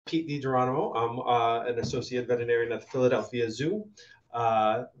Pete DiGeronimo. I'm an associate veterinarian at the Philadelphia Zoo.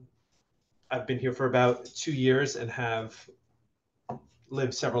 I've been here for about 2 years and have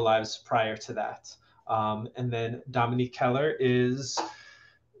lived several lives prior to that. And then Dominique Keller is...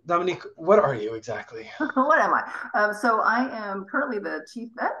 Dominique, what are you exactly? What am I? So I am currently the chief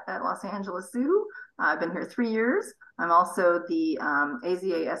vet at Los Angeles Zoo. I've been here 3 years. I'm also the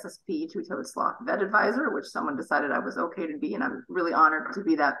AZA SSP two-toed sloth vet advisor, which someone decided I was okay to be, and I'm really honored to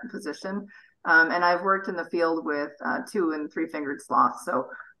be that position. And I've worked in the field with 2- and 3-fingered sloths. So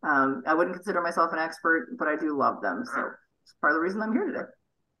I wouldn't consider myself an expert, but I do love them. So it's part of the reason I'm here today.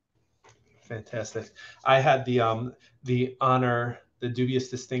 Fantastic. I had the honor, the dubious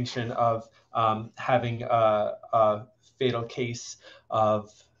distinction of having a fatal case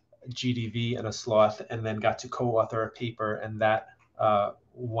of GDV in a sloth, and then got to co-author a paper, and that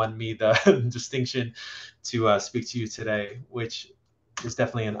won me the distinction to speak to you today, which is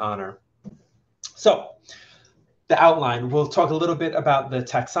definitely an honor. So the outline, we'll talk a little bit about the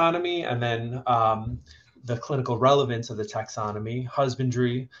taxonomy, and then the clinical relevance of the taxonomy,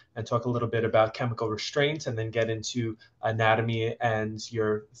 husbandry, and talk a little bit about chemical restraints, and then get into anatomy and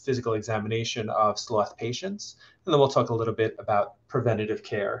your physical examination of sloth patients. And then we'll talk a little bit about preventative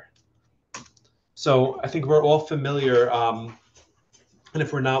care. So I think we're all familiar, and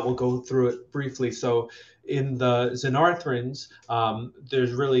if we're not, we'll go through it briefly. So in the Xenarthrans,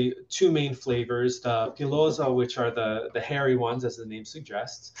 there's really 2 main flavors, the pilosa, which are the hairy ones, as the name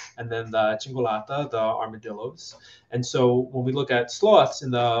suggests, and then the cingulata, the armadillos. And so when we look at sloths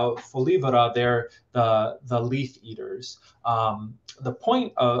in the folivora, they're the leaf eaters. The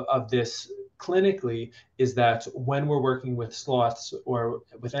point of this clinically is that when we're working with sloths or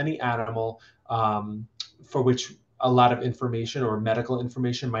with any animal for which a lot of information or medical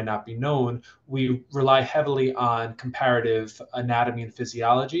information might not be known, we rely heavily on comparative anatomy and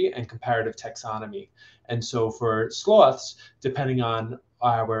physiology and comparative taxonomy. And so for sloths, depending on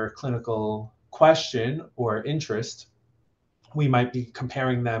our clinical question or interest, we might be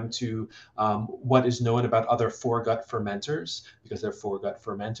comparing them to what is known about other foregut fermenters, because they're foregut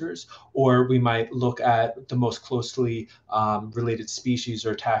fermenters, or we might look at the most closely related species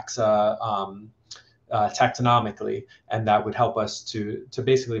or taxa taxonomically, and that would help us to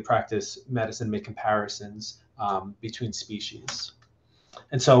basically practice medicine, make comparisons between species.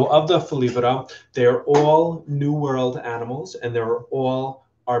 And so of the folivora, they're all New World animals, and they're all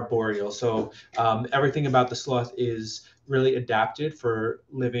arboreal. So everything about the sloth is really adapted for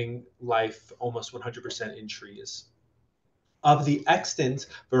living life almost 100% in trees. Of the extant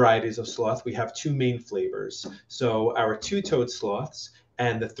varieties of sloth, we have 2 main flavors. So our 2-toed sloths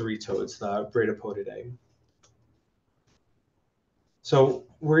and the 3-toads, the Bradypodidae. So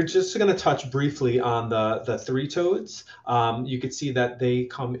we're just going to touch briefly on the 3-toads. You can see that they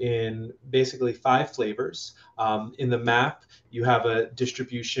come in basically 5 flavors. In the map, you have a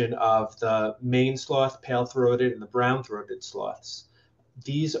distribution of the Maine sloth, pale-throated, and the brown-throated sloths.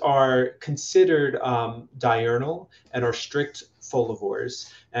 These are considered diurnal and are strict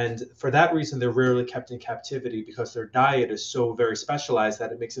folivores. And for that reason, they're rarely kept in captivity, because their diet is so very specialized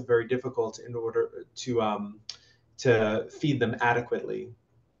that it makes it very difficult in order to feed them adequately.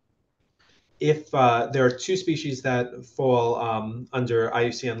 If there are 2 species that fall under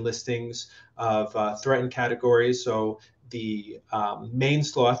IUCN listings of threatened categories, so the Maine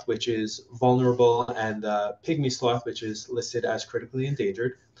sloth, which is vulnerable, and the pygmy sloth, which is listed as critically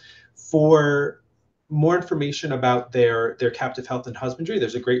endangered. For more information about their captive health and husbandry,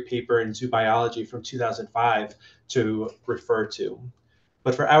 there's a great paper in Zoo Biology from 2005 to refer to.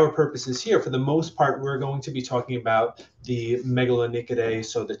 But for our purposes here, for the most part, we're going to be talking about the Megalonychidae,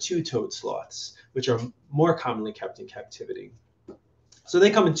 so the 2-toed sloths, which are more commonly kept in captivity. So they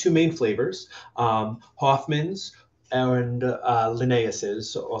come in 2 main flavors, Hoffman's and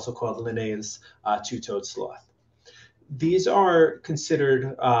Linnaeus's, also called Linnaeus 2-toed sloth. These are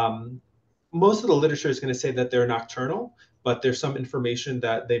considered, most of the literature is going to say that they're nocturnal, but there's some information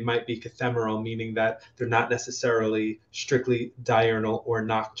that they might be cathemeral, meaning that they're not necessarily strictly diurnal or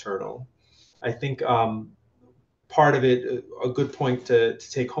nocturnal. I think part of it, a good point to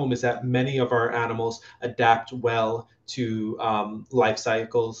take home, is that many of our animals adapt well to light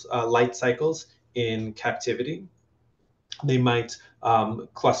cycles in captivity. They might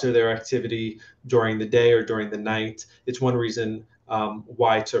cluster their activity during the day or during the night. It's one reason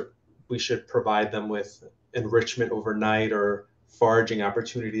why we should provide them with enrichment overnight or foraging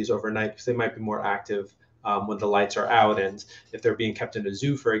opportunities overnight, because they might be more active when the lights are out, and if they're being kept in a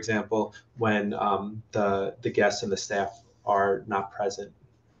zoo, for example, when the guests and the staff are not present.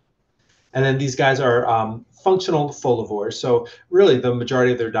 And then these guys are functional folivores. So really the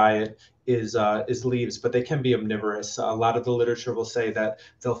majority of their diet is leaves, but they can be omnivorous. A lot of the literature will say that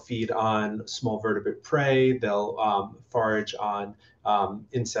they'll feed on small vertebrate prey. They'll forage on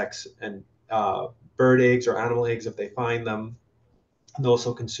insects and bird eggs or animal eggs if they find them. They'll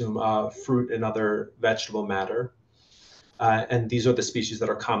also consume fruit and other vegetable matter. And these are the species that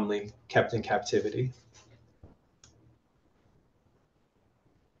are commonly kept in captivity.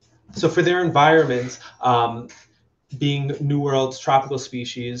 So for their environment, being New World's tropical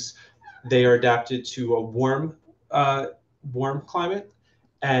species, they are adapted to a warm climate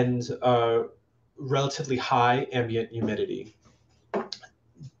and relatively high ambient humidity.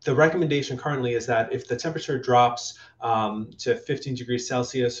 The recommendation currently is that if the temperature drops to 15 degrees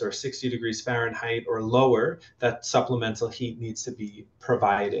Celsius or 60 degrees Fahrenheit or lower, that supplemental heat needs to be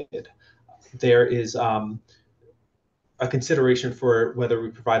provided. There is a consideration for whether we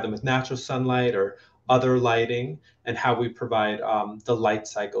provide them with natural sunlight or other lighting, and how we provide the light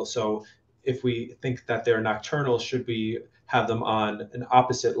cycle. So if we think that they're nocturnal, should we have them on an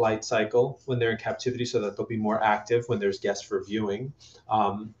opposite light cycle when they're in captivity so that they'll be more active when there's guests for viewing?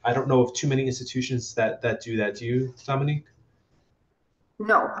 I don't know of too many institutions that do that. Do you, Dominique?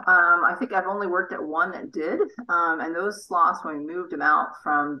 No, I think I've only worked at one that did. And those sloths, when we moved them out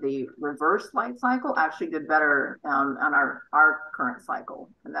from the reverse light cycle, actually did better on our current cycle.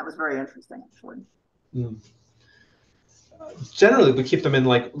 And that was very interesting, actually. Mm. Generally, we keep them in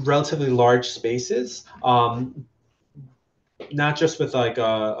like relatively large spaces, not just with like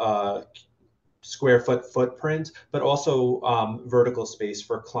a square footprint, but also vertical space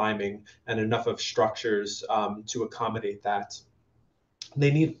for climbing and enough of structures to accommodate that.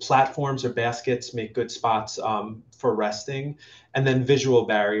 They need platforms or baskets, make good spots for resting, and then visual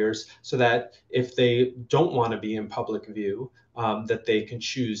barriers so that if they don't want to be in public view, that they can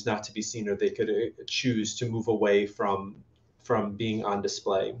choose not to be seen, or they could choose to move away from being on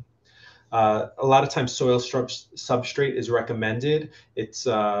display. A lot of times soil substrate is recommended. It's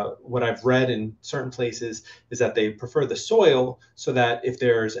what I've read in certain places is that they prefer the soil so that if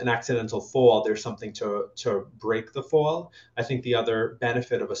there's an accidental fall, there's something to break the fall. I think the other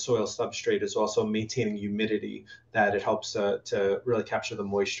benefit of a soil substrate is also maintaining humidity, that it helps to really capture the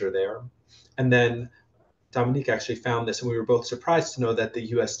moisture there. And then Dominique actually found this, and we were both surprised to know that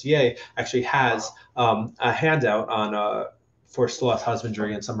the USDA actually has a handout on for sloth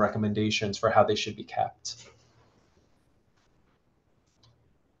husbandry and some recommendations for how they should be kept.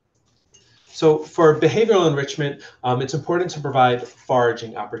 So for behavioral enrichment, it's important to provide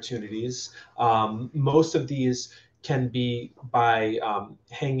foraging opportunities. Most of these can be by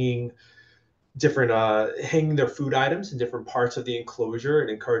hanging their food items in different parts of the enclosure. It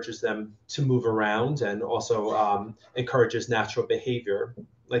encourages them to move around and also encourages natural behavior,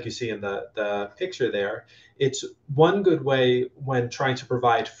 like you see in the picture there. It's one good way when trying to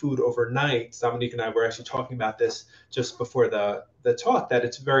provide food overnight. Dominique and I were actually talking about this just before the talk, that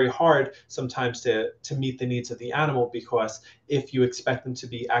it's very hard sometimes to meet the needs of the animal, because if you expect them to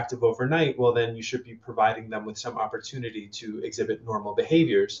be active overnight, well, then you should be providing them with some opportunity to exhibit normal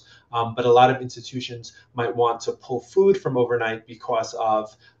behaviors. But a lot of institutions might want to pull food from overnight because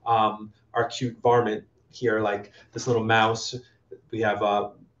of our cute varmint here, like this little mouse. We have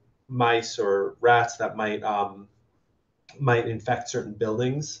mice or rats that might infect certain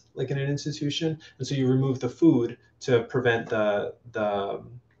buildings, like in an institution, and so you remove the food to prevent as a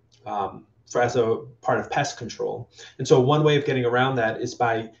part of pest control. And so one way of getting around that is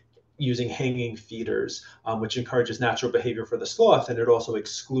by using hanging feeders, which encourages natural behavior for the sloth, and it also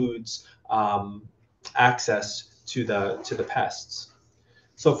excludes access to the pests.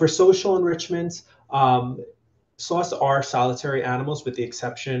 So for social enrichment, sloths are solitary animals with the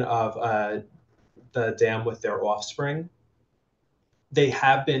exception of the dam with their offspring. They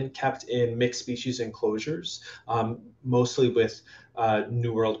have been kept in mixed species enclosures, mostly with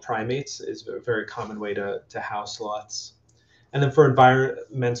New World primates is a very common way to house sloths. And then for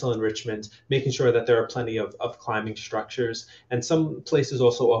environmental enrichment, making sure that there are plenty of climbing structures. And some places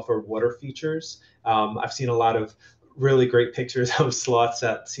also offer water features. I've seen a lot of really great pictures of sloths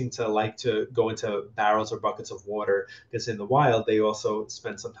that seem to like to go into barrels or buckets of water, because in the wild, they also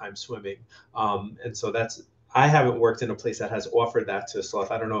spend some time swimming. And so I haven't worked in a place that has offered that to a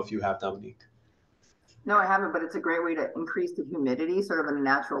sloth. I don't know if you have, Dominique. No, I haven't, but it's a great way to increase the humidity sort of in a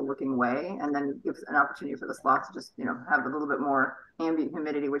natural looking way, and then gives an opportunity for the sloth to just, have a little bit more ambient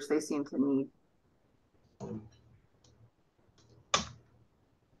humidity, which they seem to need.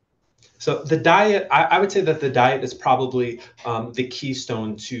 So the diet, I would say that the diet is probably the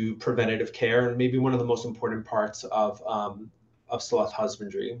keystone to preventative care, and maybe one of the most important parts of sloth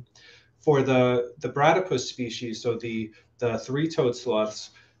husbandry. For the bradypus species, so the three-toed sloths,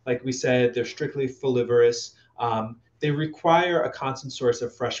 like we said, they're strictly frugivorous. They require a constant source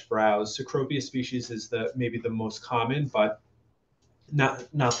of fresh browse. Cecropia species is maybe the most common, but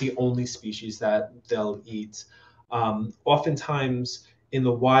not the only species that they'll eat. Oftentimes in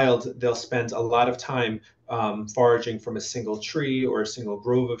the wild, they'll spend a lot of time foraging from a single tree or a single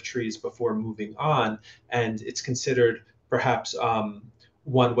grove of trees before moving on, and it's considered perhaps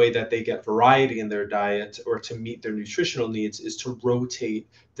one way that they get variety in their diet or to meet their nutritional needs is to rotate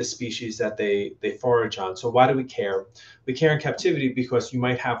the species that they forage on. So why do we care? We care in captivity because you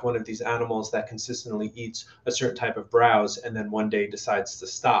might have one of these animals that consistently eats a certain type of browse and then one day decides to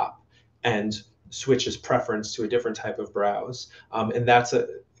stop and switches preference to a different type of browse. And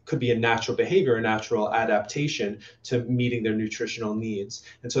could be a natural behavior, a natural adaptation to meeting their nutritional needs.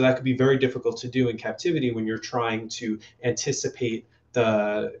 And so that could be very difficult to do in captivity when you're trying to anticipate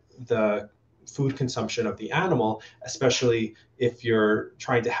the food consumption of the animal, especially if you're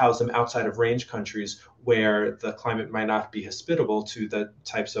trying to house them outside of range countries where the climate might not be hospitable to the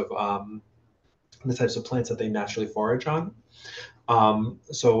types of plants that they naturally forage on.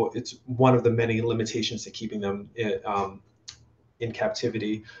 So it's one of the many limitations to keeping them in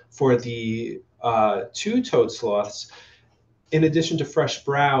captivity. For the two-toed sloths, in addition to fresh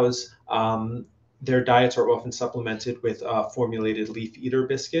browse, their diets are often supplemented with formulated leaf eater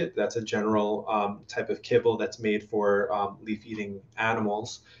biscuit. That's a general type of kibble that's made for leaf eating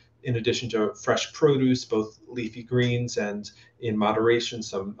animals. In addition to fresh produce, both leafy greens and in moderation,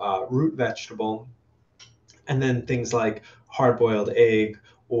 some root vegetable. And then things like hard-boiled egg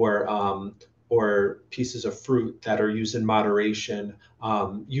or pieces of fruit that are used in moderation,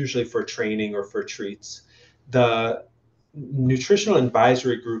 usually for training or for treats. The Nutritional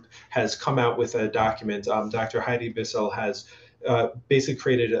Advisory Group has come out with a document. Dr. Heidi Bissell has basically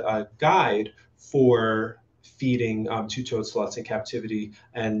created a guide for feeding two-toed sloths in captivity.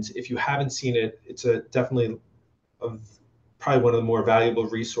 And if you haven't seen it, it's definitely probably one of the more valuable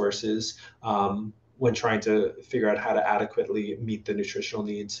resources when trying to figure out how to adequately meet the nutritional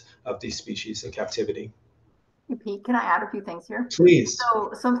needs of these species in captivity. Hey, Pete, can I add a few things here? Please.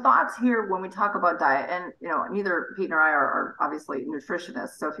 So some thoughts here when we talk about diet, and neither Pete nor I are obviously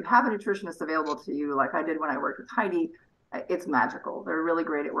nutritionists. So if you have a nutritionist available to you, like I did when I worked with Heidi, it's magical. They're really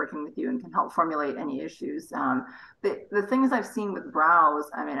great at working with you and can help formulate any issues. The things I've seen with browse,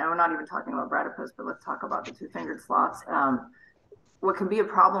 I mean, I'm not even talking about bradypus, but let's talk about the two-fingered sloths. What can be a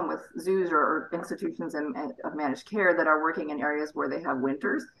problem with zoos or institutions of managed care that are working in areas where they have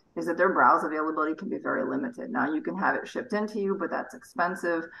winters is that their browse availability can be very limited. Now you can have it shipped into you, but that's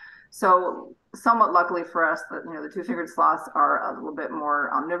expensive. So somewhat luckily for us, the two-fingered sloths are a little bit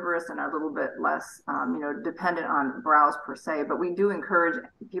more omnivorous and are a little bit less, dependent on browse per se. But we do encourage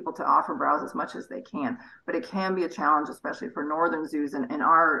people to offer browse as much as they can. But it can be a challenge, especially for northern zoos and on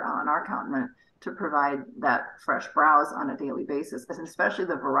our continent, to provide that fresh browse on a daily basis, and especially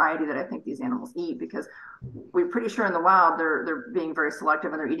the variety that I think these animals eat, because we're pretty sure in the wild they're being very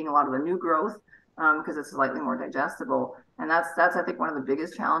selective and they're eating a lot of the new growth because it's slightly more digestible. And that's I think one of the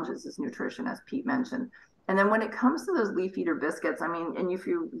biggest challenges is nutrition, as Pete mentioned. And then when it comes to those leaf eater biscuits, I mean, and if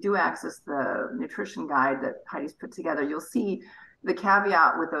you do access the nutrition guide that Heidi's put together, you'll see the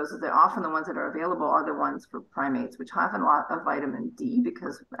caveat with those is that often the ones that are available are the ones for primates, which have a lot of vitamin D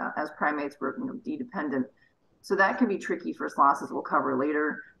because as primates, we're D dependent. So that can be tricky for sloths, as we'll cover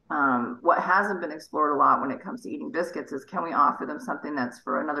later. What hasn't been explored a lot when it comes to eating biscuits is, can we offer them something that's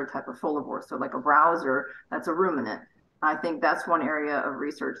for another type of frugivore? So like a browser that's a ruminant. I think that's one area of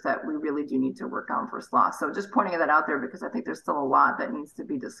research that we really do need to work on for sloths. So just pointing that out there because I think there's still a lot that needs to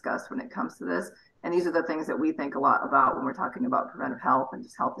be discussed when it comes to this. And these are the things that we think a lot about when we're talking about preventive health and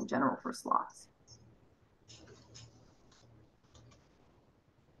just health in general for sloths.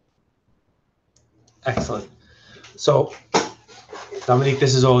 Excellent. So, Dominique,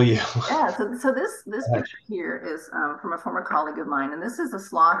 this is all you. Yeah, so this picture here is from a former colleague of mine, and this is a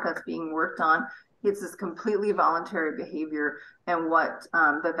sloth that's being worked on. It's this completely voluntary behavior, and what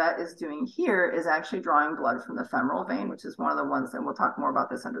the vet is doing here is actually drawing blood from the femoral vein, which is one of the ones, and we'll talk more about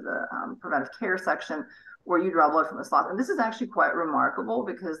this under the preventive care section, where you draw blood from the sloth. And this is actually quite remarkable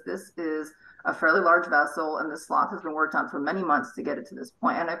because this is a fairly large vessel, and the sloth has been worked on for many months to get it to this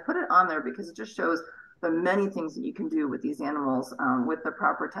point. And I put it on there because it just shows the many things that you can do with these animals with the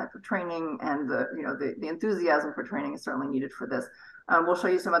proper type of training, and the enthusiasm for training is certainly needed for this. We'll show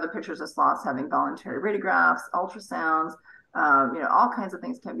you some other pictures of sloths having voluntary radiographs, ultrasounds, all kinds of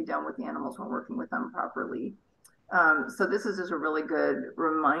things can be done with the animals when working with them properly. So this is just a really good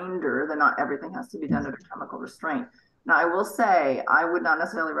reminder that not everything has to be done under chemical restraint. Now, I will say I would not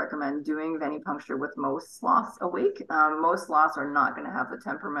necessarily recommend doing venipuncture with most sloths awake. Most sloths are not going to have the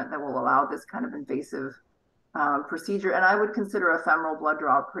temperament that will allow this kind of invasive procedure. And I would consider a femoral blood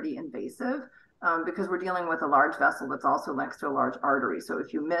draw pretty invasive because we're dealing with a large vessel that's also next to a large artery. So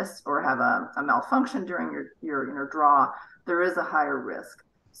if you miss or have a malfunction during your draw, there is a higher risk.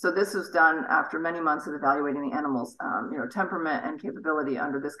 So this was done after many months of evaluating the animal's temperament and capability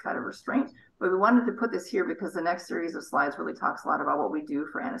under this kind of restraint. But we wanted to put this here because the next series of slides really talks a lot about what we do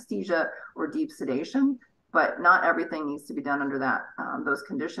for anesthesia or deep sedation, but not everything needs to be done under those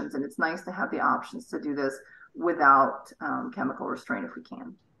conditions. And it's nice to have the options to do this without chemical restraint if we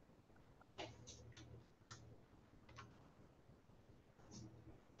can.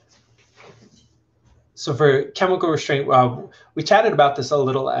 So for chemical restraint, we chatted about this a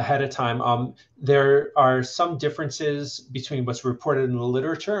little ahead of time. There are some differences between what's reported in the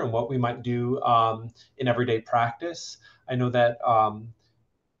literature and what we might do in everyday practice. I know that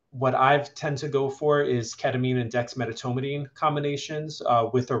what I've tend to go for is ketamine and dexmedetomidine combinations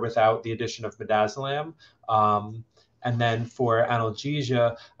with or without the addition of midazolam. And then for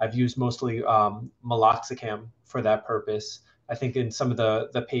analgesia, I've used mostly meloxicam for that purpose. I think in some of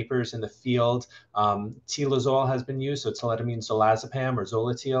the papers in the field, tilazole has been used, so tiletamine zolazepam or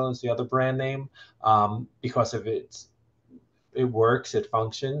Zolatil is the other brand name, because of it works, it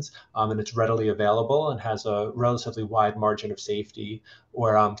functions, and it's readily available and has a relatively wide margin of safety,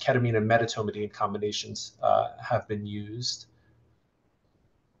 or ketamine and medetomidine combinations have been used.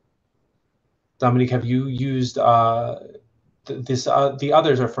 Dominique, have you used the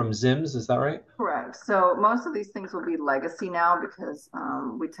others are from ZIMS, is that right? Correct. So most of these things will be legacy now because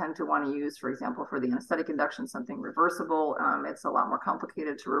we tend to want to use, for example, for the anesthetic induction, something reversible. It's a lot more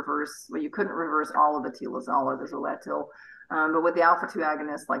complicated to reverse. Well, you couldn't reverse all of the tilazole or the Zolatil. But with the alpha-2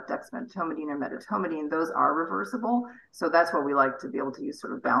 agonists like dexmedetomidine or medetomidine, those are reversible. So that's what we like to be able to use,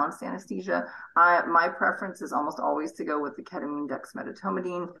 sort of balanced anesthesia. My preference is almost always to go with the ketamine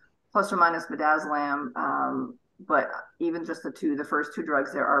dexmedetomidine plus or minus midazolam. But even just the first two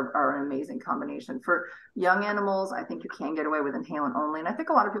drugs there are an amazing combination. For young animals, I think you can get away with inhalant only. And I think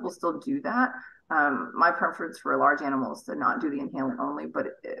a lot of people still do that. My preference for a large animal is to not do the inhalant only, but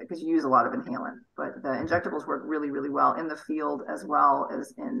because you use a lot of inhalant. But the injectables work really, really well in the field as well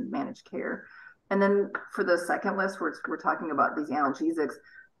as in managed care. And then for the second list, we're talking about these analgesics.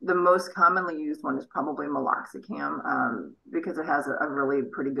 The most commonly used one is probably meloxicam because it has a really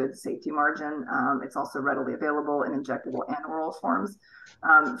pretty good safety margin. It's also readily available in injectable and oral forms.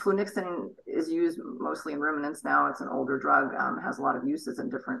 Flunixin is used mostly in ruminants now. It's an older drug, has a lot of uses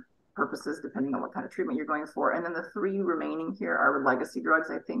and different purposes depending on what kind of treatment you're going for. And then the three remaining here are legacy drugs,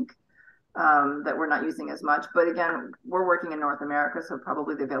 I think, that we're not using as much. But again, we're working in North America, so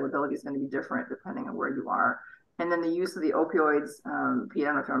probably the availability is going to be different depending on where you are. And then the use of the opioids, Pete, I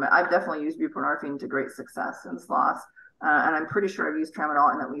don't know if you remember, I've definitely used buprenorphine to great success in sloths. And I'm pretty sure I've used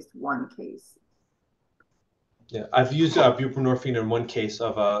tramadol in at least one case. Yeah, I've used buprenorphine in one case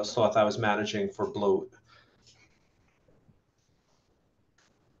of a sloth I was managing for bloat.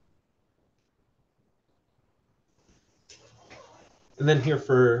 And then here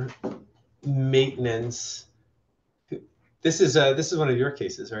for maintenance, this is one of your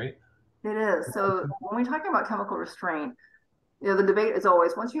cases, right? It is. So when we're talking about chemical restraint, the debate is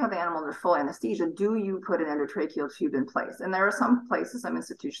always, once you have the animal under full anesthesia, do you put an endotracheal tube in place? And there are some places, some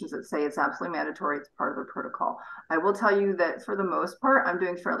institutions that say it's absolutely mandatory. It's part of the protocol. I will tell you that for the most part, I'm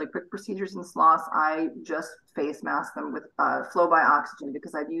doing fairly quick procedures in sloths. I just face mask them with flow by oxygen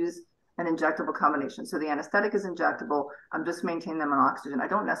because I've used an injectable combination. So the anesthetic is injectable. I'm just maintaining them on oxygen. I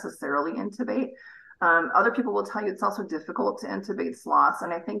don't necessarily intubate. Other people will tell you it's also difficult to intubate sloths.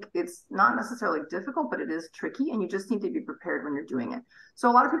 And I think it's not necessarily difficult, but it is tricky. And you just need to be prepared when you're doing it. So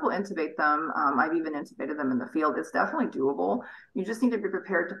a lot of people intubate them. I've even intubated them in the field. It's definitely doable. You just need to be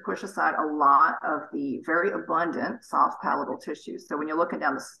prepared to push aside a lot of the very abundant soft palatal tissues. So when you're looking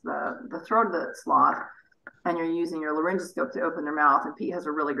down the throat of the sloth and you're using your laryngoscope to open their mouth, and Pete has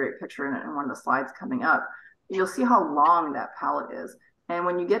a really great picture in it in one of the slides coming up, you'll see how long that palate is. And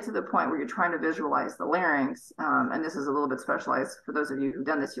when you get to the point where you're trying to visualize the larynx, and this is a little bit specialized for those of you who've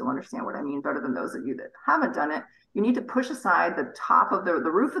done this, you'll understand what I mean better than those of you that haven't done it. You need to push aside the top of the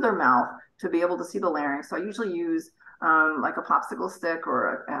roof of their mouth to be able to see the larynx. So I usually use like a popsicle stick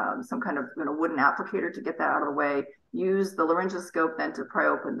or some kind of wooden applicator to get that out of the way. Use the laryngoscope then to pry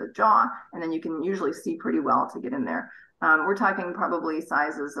open the jaw, and then you can usually see pretty well to get in there. We're talking probably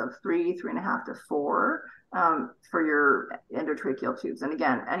sizes of 3, 3.5 to 4 for your endotracheal tubes. And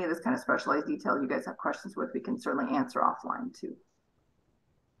again, any of this kind of specialized detail you guys have questions with, we can certainly answer offline too.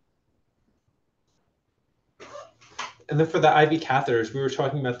 And then for the IV catheters, we were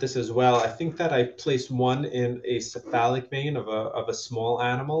talking about this as well. I think that I placed one in a cephalic vein of a small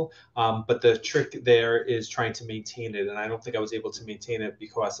animal, but the trick there is trying to maintain it. And I don't think I was able to maintain it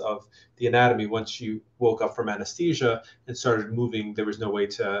because of the anatomy. Once you woke up from anesthesia and started moving, there was no way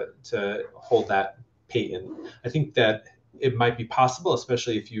to hold that patent. I think that it might be possible,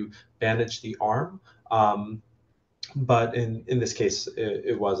 especially if you bandage the arm. But in this case,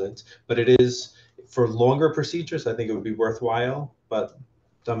 it wasn't. But it is for longer procedures. I think it would be worthwhile. But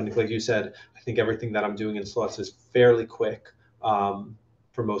Dominic, like you said, I think everything that I'm doing in sloths is fairly quick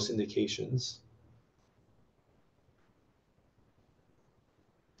for most indications.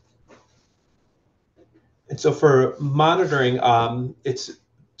 And so for monitoring, it's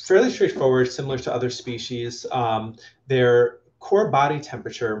fairly straightforward, similar to other species. Their core body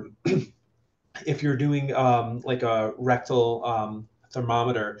temperature, if you're doing like a rectal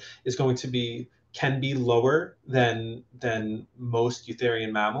thermometer, is going to can be lower than most eutherian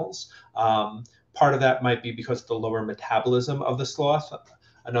mammals. Part of that might be because of the lower metabolism of the sloth.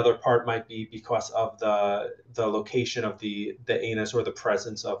 Another part might be because of the location of the anus or the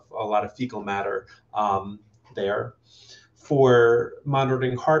presence of a lot of fecal matter there. For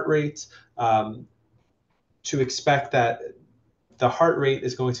monitoring heart rate, to expect that the heart rate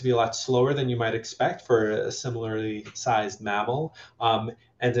is going to be a lot slower than you might expect for a similarly sized mammal.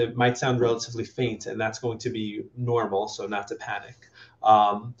 And it might sound relatively faint, and that's going to be normal, so not to panic.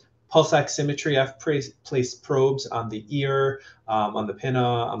 Pulse oximetry, I've placed probes on the ear, on the pinna,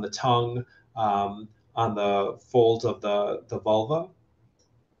 on the tongue, on the folds of the vulva.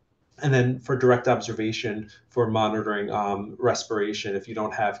 And then for direct observation, for monitoring respiration, if you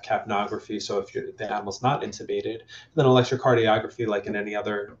don't have capnography, so if the animal's not intubated, then electrocardiography like in any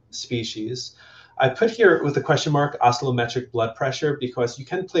other species. I put here with a question mark oscillometric blood pressure because you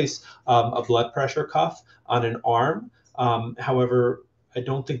can place a blood pressure cuff on an arm. However, I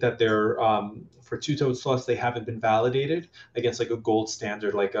don't think that they're, for two-toed sloths, they haven't been validated against like a gold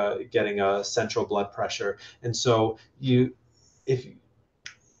standard, like getting a central blood pressure. And so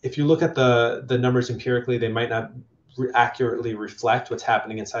if you look at the numbers empirically, they might not accurately reflect what's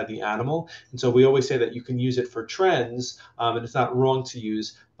happening inside the animal. And so we always say that you can use it for trends, and it's not wrong to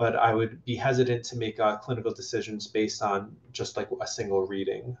use, but I would be hesitant to make clinical decisions based on just like a single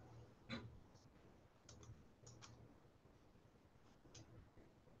reading.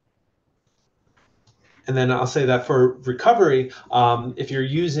 And then I'll say that for recovery, if you're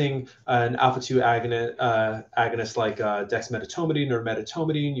using an alpha-2 agonist like dexmedetomidine or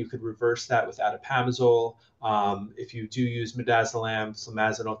medetomidine, you could reverse that with atipamezole. If you do use midazolam,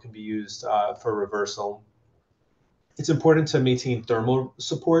 slomazanol can be used for reversal. It's important to maintain thermal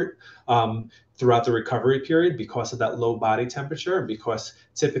support throughout the recovery period because of that low body temperature, because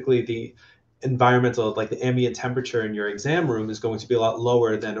typically the environmental, like the ambient temperature in your exam room is going to be a lot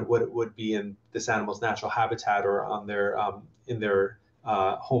lower than what it would be in this animal's natural habitat or on their in their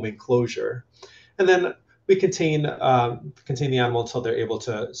home enclosure. And then we contain the animal until they're able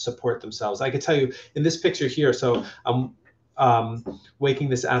to support themselves. I can tell you in this picture here, so I'm waking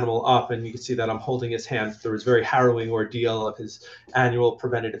this animal up, and you can see that I'm holding his hand through his very harrowing ordeal of his annual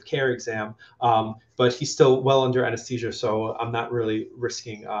preventative care exam, but he's still well under anesthesia, so I'm not really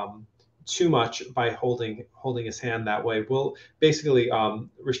risking too much by holding his hand that way. We'll basically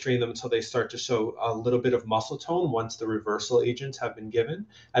restrain them until they start to show a little bit of muscle tone once the reversal agents have been given,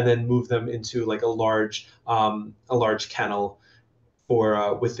 and then move them into like a large kennel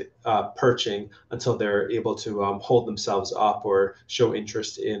for with perching until they're able to hold themselves up or show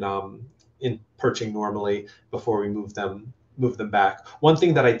interest in perching normally before we move them back. One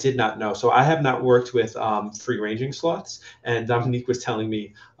thing that I did not know, so I have not worked with free-ranging sloths, and Dominique was telling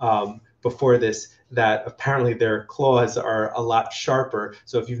me before this that apparently their claws are a lot sharper.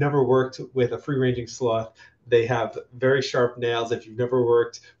 So if you've never worked with a free-ranging sloth, they have very sharp nails. If you've never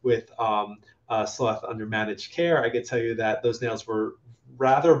worked with sloth under managed care, I can tell you that those nails were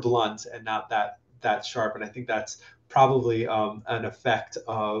rather blunt and not that sharp. And I think that's probably an effect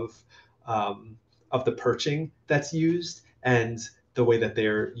of the perching that's used and the way that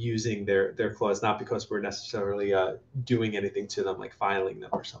they're using their claws, not because we're necessarily doing anything to them, like filing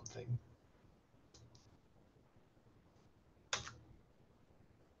them or something.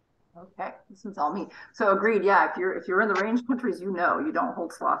 Okay, this is all me. So agreed. Yeah, if you're in the range countries, you don't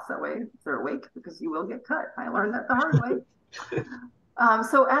hold sloths that way if they're awake because you will get cut. I learned that the hard way.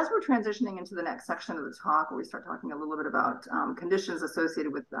 So as we're transitioning into the next section of the talk, where we start talking a little bit about conditions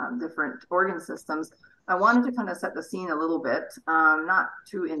associated with different organ systems, I wanted to kind of set the scene a little bit, not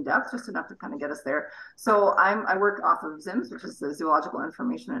too in depth, just enough to kind of get us there. So I work off of ZIMS, which is the Zoological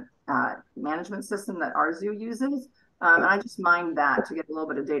Information Management System that our zoo uses. And I just mined that to get a little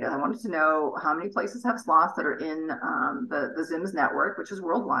bit of data. I wanted to know how many places have sloths that are in the ZIMS network, which is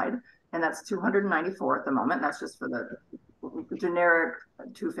worldwide, and that's 294 at the moment. That's just for the generic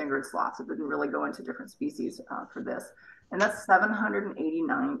two-fingered sloths. It didn't really go into different species for this. And that's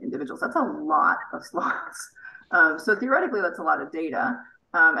 789 individuals. That's a lot of sloths. So theoretically, that's a lot of data.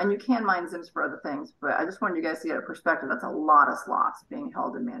 And you can mine ZIMS for other things, but I just wanted you guys to get a perspective. That's a lot of sloths being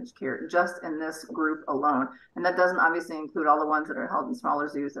held in managed care just in this group alone. And that doesn't obviously include all the ones that are held in smaller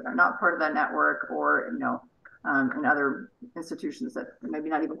zoos that are not part of that network, or, you know, in other institutions that maybe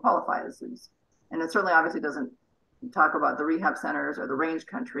not even qualify as zoos. And it certainly obviously doesn't talk about the rehab centers or the range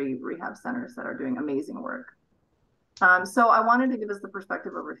country rehab centers that are doing amazing work. So I wanted to give us the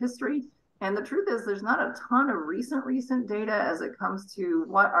perspective over history. And the truth is there's not a ton of recent data as it comes to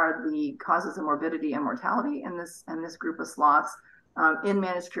what are the causes of morbidity and mortality in this group of sloths in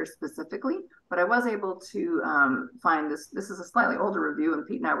managed care specifically. But I was able to find this. This is a slightly older review, and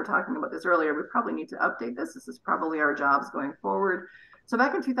Pete and I were talking about this earlier. We probably need to update this. This is probably our jobs going forward. So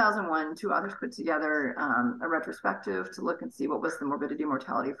back in 2001, two authors put together a retrospective to look and see what was the morbidity and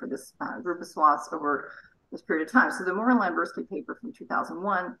mortality for this group of sloths over this period of time. So the Moore-Lamberski paper from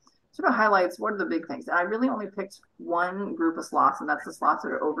 2001 sort of highlights what are the big things. And I really only picked one group of sloths, and that's the sloths that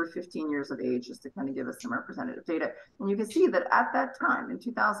are over 15 years of age, just to kind of give us some representative data. And you can see that at that time, in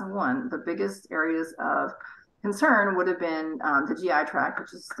 2001, the biggest areas of concern would have been the GI tract,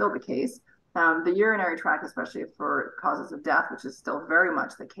 which is still the case, the urinary tract, especially for causes of death, which is still very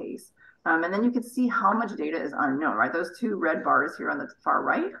much the case. And then you can see how much data is unknown, right? Those two red bars here on the far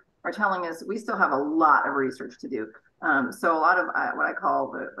right are telling us we still have a lot of research to do. So a lot of what I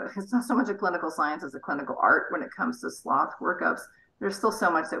call, it's not so much a clinical science as a clinical art when it comes to sloth workups. There's still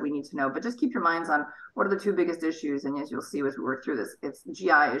so much that we need to know, but just keep your minds on what are the two biggest issues. And as you'll see as we work through this, it's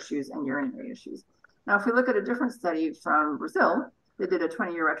GI issues and urinary issues. Now, if we look at a different study from Brazil, they did a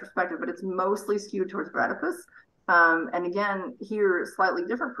 20-year retrospective, but it's mostly skewed towards Bradipus. And again, here, slightly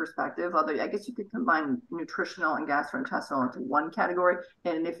different perspective, although I guess you could combine nutritional and gastrointestinal into one category.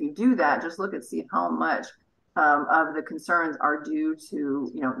 And if you do that, just look and see how much of the concerns are due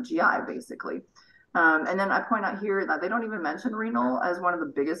to, GI basically. And then I point out here that they don't even mention renal as one of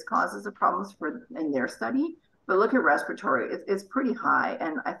the biggest causes of problems in their study, but look at respiratory. It's pretty high.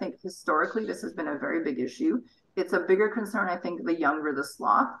 And I think historically, this has been a very big issue. It's a bigger concern, I think, the younger the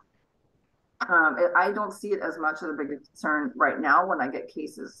sloth. I don't see it as much of a big concern right now when I get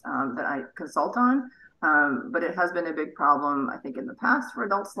cases that I consult on. But it has been a big problem, I think, in the past for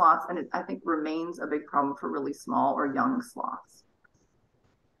adult sloths, and it, I think, remains a big problem for really small or young sloths.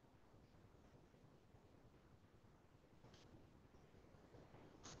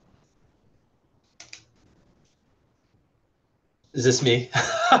 Is this me?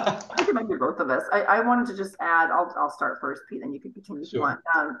 I think it might be both of us. I wanted to just add, I'll start first, Pete, then you can continue if you want.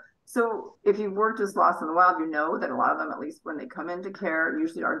 So if you've worked with sloths in the wild, you know that a lot of them, at least when they come into care,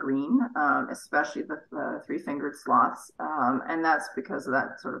 usually are green, especially the three-fingered sloths. And that's because of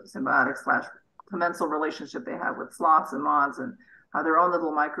that sort of symbiotic / commensal relationship they have with sloths and moths and their own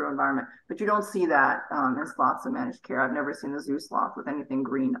little microenvironment. But you don't see that in sloths in managed care. I've never seen a zoo sloth with anything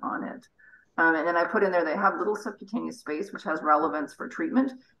green on it. And then I put in there, they have little subcutaneous space, which has relevance for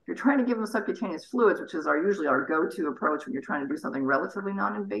treatment. If you're trying to give them subcutaneous fluids, which is usually our go-to approach when you're trying to do something relatively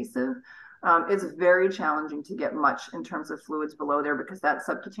non-invasive, it's very challenging to get much in terms of fluids below there because that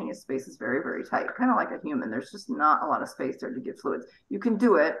subcutaneous space is very, very tight, kind of like a human. There's just not a lot of space there to give fluids. You can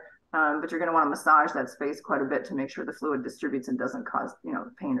do it, but you're going to want to massage that space quite a bit to make sure the fluid distributes and doesn't cause,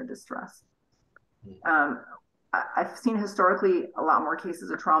 pain or distress. I've seen historically a lot more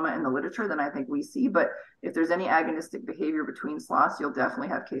cases of trauma in the literature than I think we see, but if there's any agonistic behavior between sloths, you'll definitely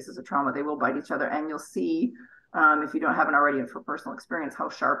have cases of trauma. They will bite each other, and you'll see, if you haven't already and for personal experience, how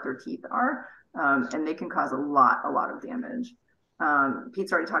sharp their teeth are, and they can cause a lot of damage.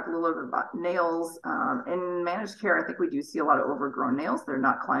 Pete's already talked a little bit about nails. In managed care, I think we do see a lot of overgrown nails. They're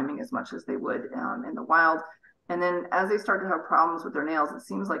not climbing as much as they would in the wild. And then as they start to have problems with their nails, it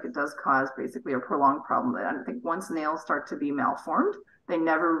seems like it does cause basically a prolonged problem. I think once nails start to be malformed, they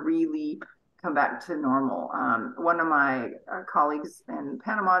never really come back to normal. One of my colleagues in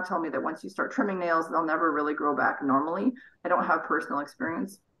Panama told me that once you start trimming nails, they'll never really grow back normally. I don't have personal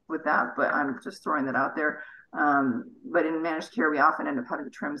experience with that, but I'm just throwing that out there. But in managed care, we often end up having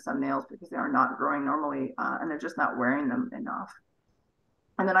to trim some nails because they are not growing normally and they're just not wearing them enough.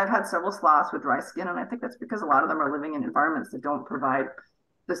 And then I've had several sloths with dry skin, and I think that's because a lot of them are living in environments that don't provide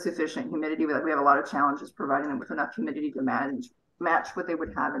the sufficient humidity. We have a lot of challenges providing them with enough humidity to match what they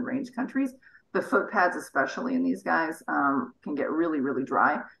would have in range countries. The foot pads, especially in these guys, can get really, really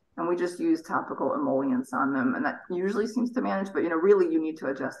dry. And we just use topical emollients on them, and that usually seems to manage. But really, you need to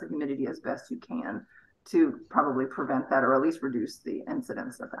adjust the humidity as best you can to probably prevent that, or at least reduce the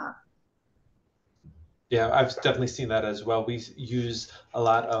incidence of that. Yeah, I've definitely seen that as well. We use a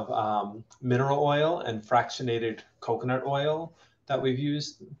lot of mineral oil and fractionated coconut oil that we've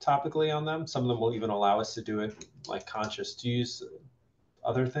used topically on them. Some of them will even allow us to do it like conscious. Do you use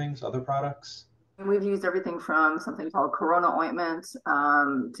other things, other products? We've used everything from something called Corona ointment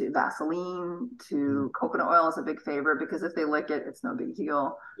to Vaseline to coconut oil is a big favorite because if they lick it, it's no big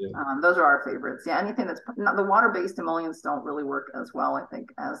deal. Yeah. Those are our favorites. Yeah, anything that's not the water-based emollients don't really work as well, I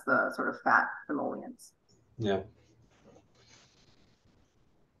think, as the sort of fat emollients. Yeah.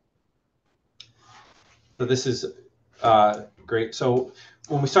 So this is great. So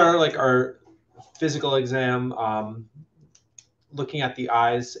when we started like our physical exam, looking at the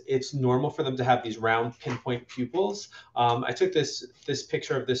eyes, it's normal for them to have these round pinpoint pupils. I took this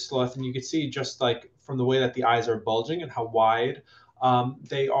picture of this sloth, and you could see just like from the way that the eyes are bulging and how wide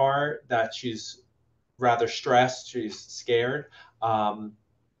they are, that she's rather stressed, she's scared.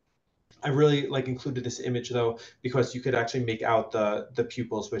 I really like included this image though because you could actually make out the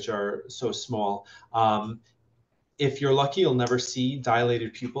pupils, which are so small. If you're lucky, you'll never see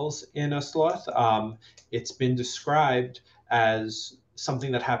dilated pupils in a sloth. It's been described as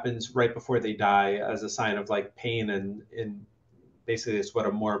something that happens right before they die as a sign of like pain, and basically it's what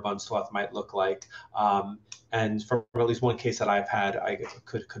a moribund sloth might look like. And from at least one case that I've had, I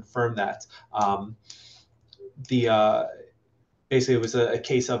could confirm that. Basically it was a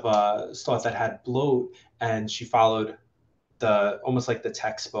case of a sloth that had bloat, and she followed almost like the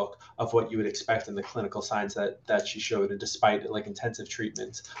textbook of what you would expect in the clinical signs that she showed, and despite like intensive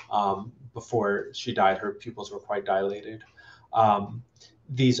treatment before she died, her pupils were quite dilated.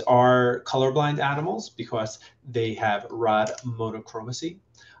 These are colorblind animals because they have rod monochromacy,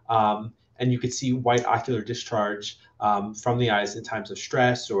 and you could see white ocular discharge from the eyes in times of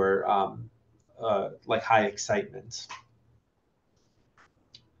stress or like high excitement.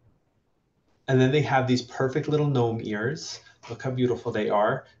 And then they have these perfect little gnome ears. Look how beautiful they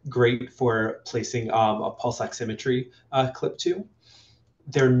are. Great for placing a pulse oximetry clip to.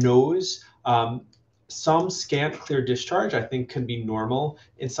 Their nose, some scant clear discharge, I think can be normal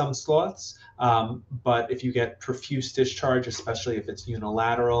in some sloths. But if you get profuse discharge, especially if it's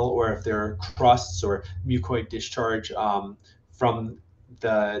unilateral or if there are crusts or mucoid discharge from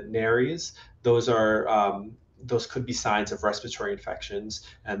the nares, those could be signs of respiratory infections.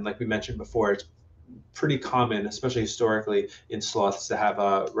 And like we mentioned before, it's pretty common, especially historically, in sloths to have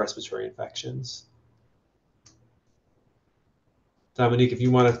respiratory infections. Dominique, if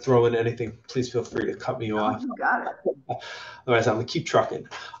you want to throw in anything, please feel free to cut me off. You got it. Otherwise, I'm going to keep trucking.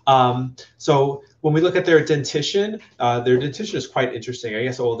 So when we look at their dentition is quite interesting. I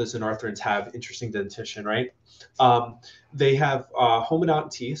guess all the Xenarthrans have interesting dentition, right? They have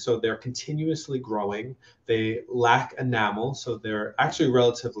homodont teeth, so they're continuously growing. They lack enamel, so they're actually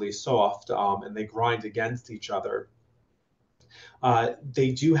relatively soft, and they grind against each other.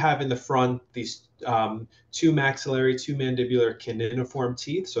 They do have in the front these two maxillary, two mandibular caniniform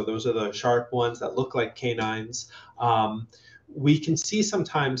teeth. So those are the sharp ones that look like canines. We can see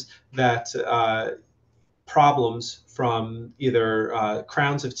sometimes that problems from either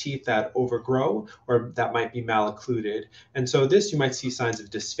crowns of teeth that overgrow or that might be maloccluded. And so this, you might see signs of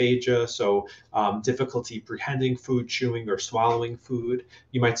dysphagia, so difficulty prehending food, chewing or swallowing food.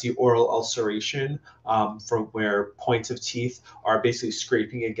 You might see oral ulceration from where points of teeth are basically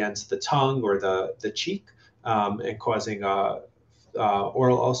scraping against the tongue or the cheek and causing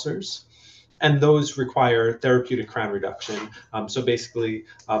oral ulcers. And those require therapeutic crown reduction. So basically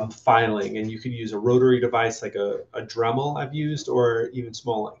filing, and you could use a rotary device like a Dremel I've used, or even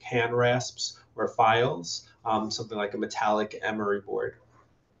small like hand rasps or files, something like a metallic emery board.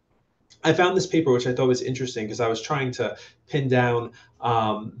 I found this paper, which I thought was interesting because I was trying to pin down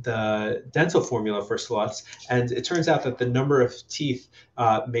the dental formula for sloths, and it turns out that the number of teeth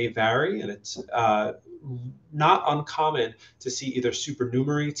may vary, and it's not uncommon to see either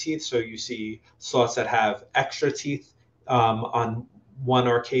supernumerary teeth, so you see sloths that have extra teeth on one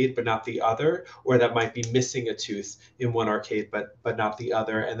arcade but not the other, or that might be missing a tooth in one arcade but not the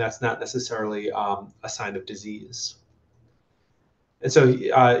other, and that's not necessarily a sign of disease. And so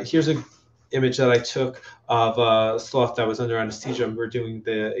here's an image that I took of a sloth that was under anesthesia, and we're doing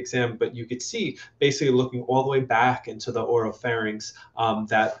the exam, but you could see basically looking all the way back into the oropharynx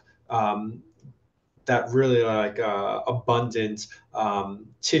that that really like abundant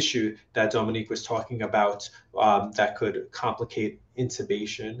tissue that Dominique was talking about that could complicate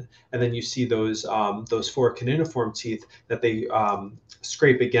intubation. And then you see those four caniniform teeth that they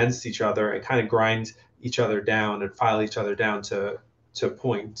scrape against each other and kind of grind each other down and file each other down to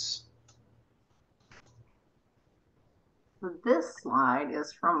points. This slide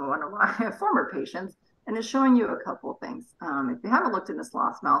is from one of my former patients, and it's showing you a couple of things. If you haven't looked in the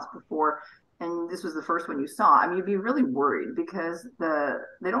sloth's mouth before, and this was the first one you saw, I mean, you'd be really worried because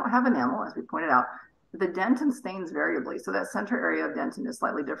they don't have enamel, as we pointed out. The dentin stains variably, so that center area of dentin is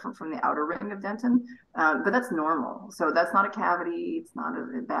slightly different from the outer ring of dentin, but that's normal. So that's not a cavity, it's not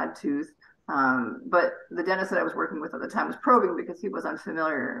a bad tooth. But the dentist that I was working with at the time was probing because he was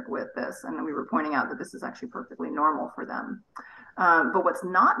unfamiliar with this. And then we were pointing out that this is actually perfectly normal for them. But what's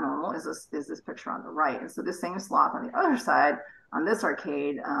not normal is this picture on the right. And so this same sloth on the other side, on this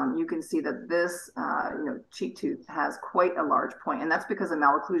arcade, you can see that this cheek tooth has quite a large point, and that's because of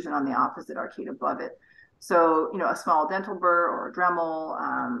malocclusion on the opposite arcade above it. So, a small dental burr or a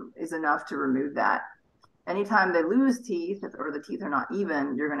Dremel is enough to remove that. Anytime they lose teeth, or the teeth are not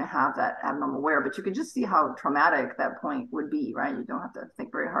even, you're going to have that abnormal wear. But you can just see how traumatic that point would be, right? You don't have to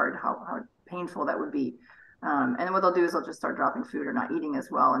think very hard how painful that would be. And then what they'll do is they'll just start dropping food or not eating as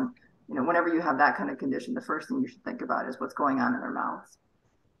well. And whenever you have that kind of condition, the first thing you should think about is what's going on in their mouths.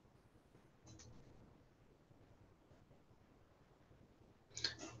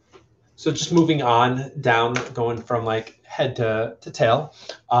 So just moving on down, going from like head to tail.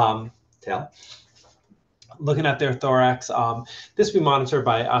 Looking at their thorax, this we monitor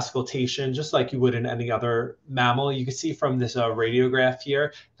by auscultation, just like you would in any other mammal. You can see from this radiograph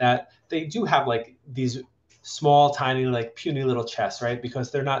here that they do have like these small, tiny, like puny little chests, right? Because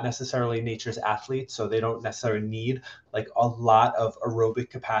they're not necessarily nature's athletes, so they don't necessarily need like a lot of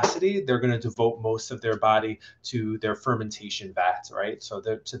aerobic capacity. They're going to devote most of their body to their fermentation vats, right? So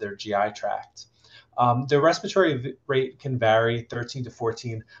to their GI tract. Their respiratory rate can vary 13 to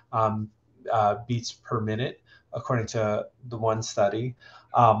 14 beats per minute, according to the one study.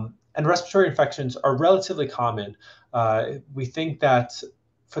 And respiratory infections are relatively common. We think that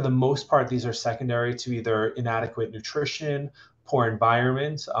for the most part, these are secondary to either inadequate nutrition, poor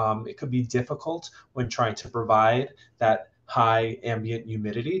environment. It could be difficult when trying to provide that high ambient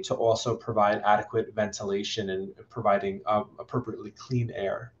humidity to also provide adequate ventilation and providing appropriately clean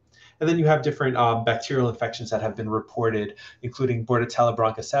air. And then you have different bacterial infections that have been reported, including Bordetella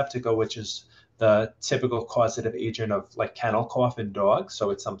bronchoseptica, which is the typical causative agent of like kennel cough in dogs.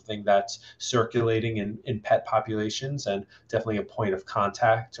 So it's something that's circulating in pet populations and definitely a point of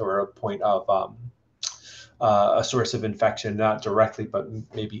contact or a point of a source of infection, not directly, but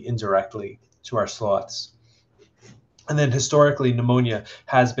maybe indirectly to our sloths. And then historically, pneumonia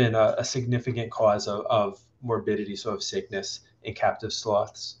has been a significant cause of morbidity, so of sickness in captive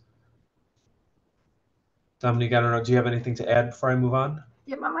sloths. Dominique, I don't know, do you have anything to add before I move on?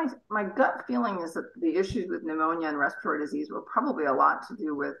 Yeah, my gut feeling is that the issues with pneumonia and respiratory disease were probably a lot to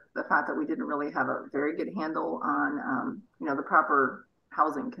do with the fact that we didn't really have a very good handle on, the proper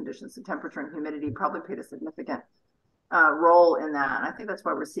housing conditions. The temperature and humidity probably played a significant role in that. And I think that's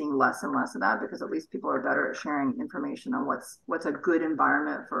why we're seeing less and less of that, because at least people are better at sharing information on what's a good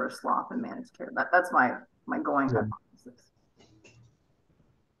environment for a sloth and managed care. That's my going hypothesis.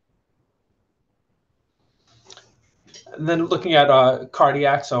 And then looking at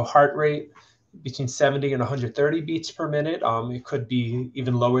cardiac, so heart rate between 70 and 130 beats per minute. It could be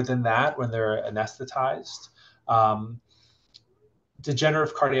even lower than that when they're anesthetized.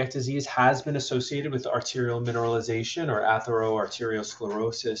 Degenerative cardiac disease has been associated with arterial mineralization or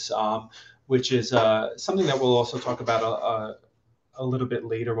atherosclerosis, which is something that we'll also talk about a little bit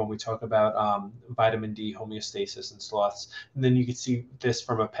later when we talk about vitamin D homeostasis in sloths. And then you can see this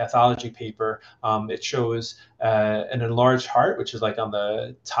from a pathology paper. It shows an enlarged heart, which is like on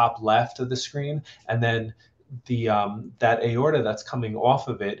the top left of the screen. And then that aorta that's coming off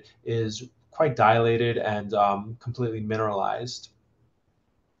of it is quite dilated and completely mineralized.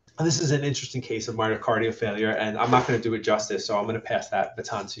 And this is an interesting case of myocardial failure, and I'm not going to do it justice, so I'm going to pass that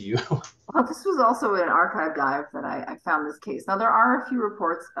baton to you. Well, this was also an archive dive that I found this case. Now, there are a few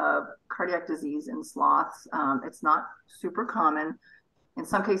reports of cardiac disease in sloths. It's not super common. In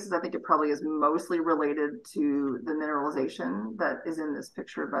some cases, I think it probably is mostly related to the mineralization that is in this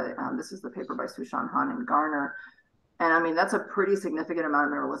picture. This is the paper by Sushan Han and Garner. And I mean, that's a pretty significant amount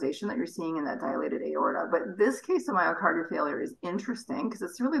of mineralization that you're seeing in that dilated aorta. But this case of myocardial failure is interesting because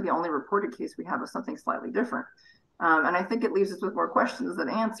it's really the only reported case we have of something slightly different. And I think it leaves us with more questions than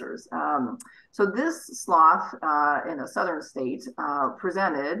answers. So this sloth in a southern state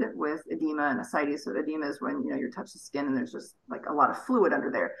presented with edema and ascites. So edema is when you touch the skin and there's just like a lot of fluid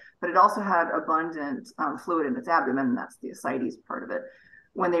under there. But it also had abundant fluid in its abdomen, and that's the ascites part of it.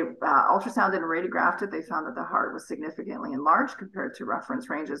 When they ultrasounded and radiographed it, they found that the heart was significantly enlarged compared to reference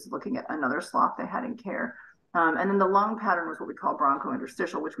ranges looking at another sloth they had in care. And then the lung pattern was what we call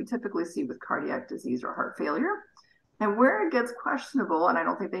bronchointerstitial, which we typically see with cardiac disease or heart failure. And where it gets questionable, and I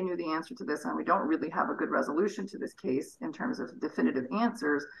don't think they knew the answer to this, and we don't really have a good resolution to this case in terms of definitive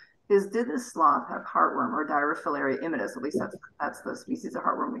answers, is did this sloth have heartworm or Dirofilaria immitis? At least that's the species of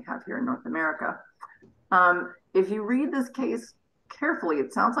heartworm we have here in North America. If you read this case carefully,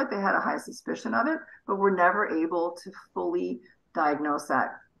 it sounds like they had a high suspicion of it, but were never able to fully diagnose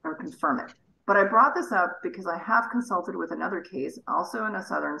that or confirm it. But I brought this up because I have consulted with another case, also in a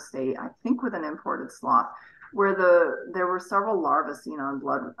southern state, I think with an imported sloth, where there were several larvae seen on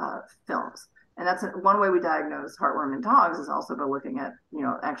blood films. And that's one way we diagnose heartworm in dogs, is also by looking at,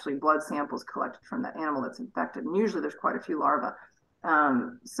 actually blood samples collected from that animal that's infected. And usually there's quite a few larvae.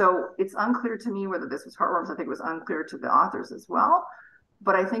 So it's unclear to me whether this was heartworms. I think it was unclear to the authors as well.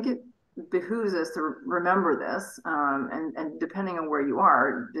 But I think it behooves us to remember this, and depending on where you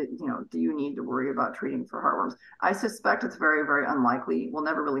are, do you need to worry about treating for heartworms? I suspect it's very, very unlikely. We'll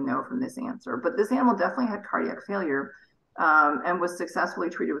never really know from this answer, but this animal definitely had cardiac failure, and was successfully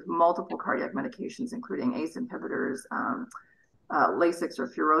treated with multiple cardiac medications, including ACE inhibitors, Lasix or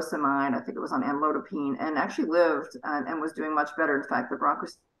furosemide. I think it was on amlodipine, and actually lived and was doing much better. In fact, the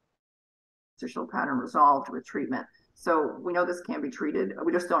bronchointerstitial pattern resolved with treatment. So we know this can be treated.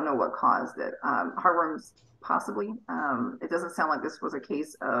 We just don't know what caused it. Heartworms, possibly. It doesn't sound like this was a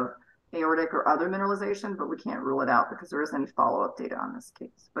case of aortic or other mineralization, but we can't rule it out because there isn't any follow-up data on this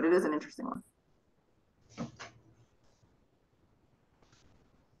case. But it is an interesting one.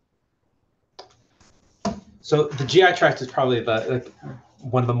 So the GI tract is probably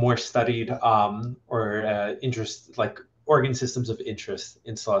one of the more studied organ systems of interest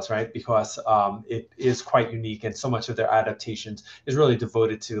in sloths, right? Because it is quite unique, and so much of their adaptations is really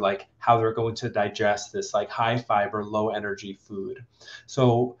devoted to how they're going to digest this high fiber, low energy food.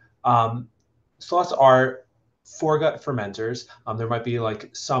 So sloths are foregut fermenters. There might be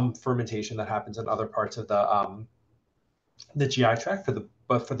some fermentation that happens in other parts of the GI tract,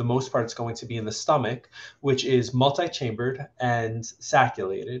 but for the most part, it's going to be in the stomach, which is multi-chambered and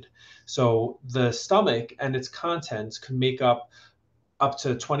sacculated. So the stomach and its contents can make up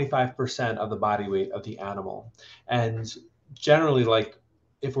to 25% of the body weight of the animal. And generally,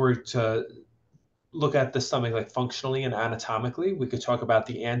 if we're to look at the stomach functionally and anatomically, we could talk about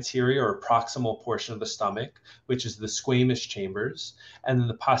the anterior or proximal portion of the stomach, which is the squamous chambers, and then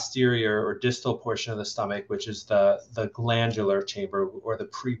the posterior or distal portion of the stomach, which is the glandular chamber or the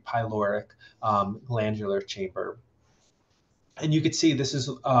prepyloric glandular chamber. And you could see this is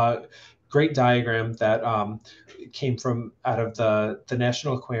a great diagram that came out of the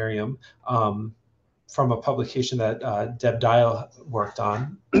National Aquarium, from a publication that Deb Dial worked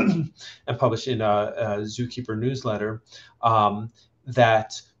on and published in a Zookeeper newsletter,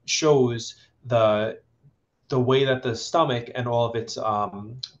 that shows the way that the stomach and all of its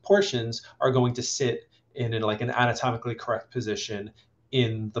portions are going to sit in an anatomically correct position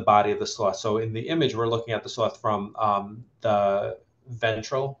in the body of the sloth. So in the image, we're looking at the sloth from the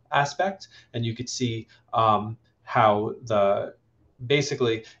ventral aspect, and you could see how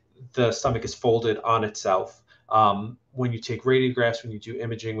basically the stomach is folded on itself. When you take radiographs, when you do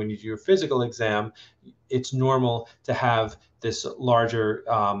imaging, when you do your physical exam, it's normal to have this larger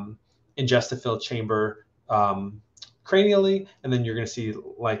ingesta-filled chamber cranially, and then you're going to see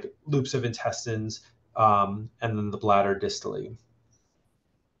loops of intestines, and then the bladder distally.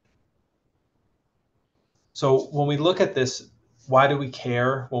 So when we look at this, why do we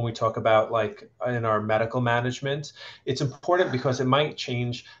care when we talk about in our medical management? It's important because it might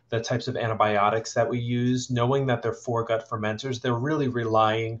change the types of antibiotics that we use. Knowing that they're foregut fermenters, they're really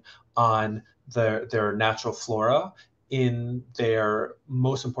relying on their natural flora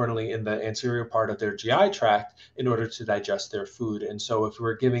most importantly in the anterior part of their GI tract in order to digest their food. And so if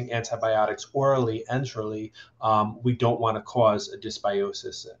we're giving antibiotics orally, enterally, we don't want to cause a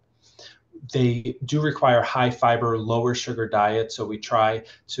dysbiosis. They do require high fiber, lower sugar diets. So we try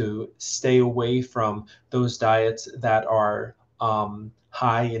to stay away from those diets that are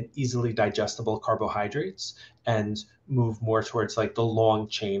high in easily digestible carbohydrates and move more towards the long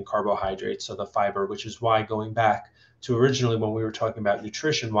chain carbohydrates. So the fiber, which is why, going back to originally when we were talking about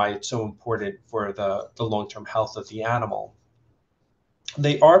nutrition, why it's so important for the long-term health of the animal.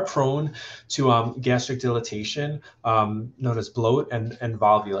 They are prone to gastric dilatation, known as bloat, and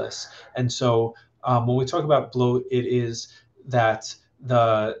volvulus. And so when we talk about bloat, it is that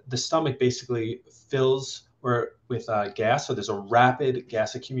the stomach basically fills with gas. So there's a rapid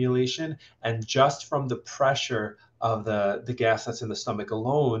gas accumulation, and just from the pressure of the gas that's in the stomach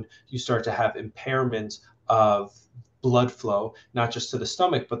alone, you start to have impairment of blood flow, not just to the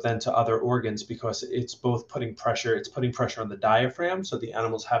stomach, but then to other organs, because it's both putting pressure, it's putting pressure on the diaphragm, so the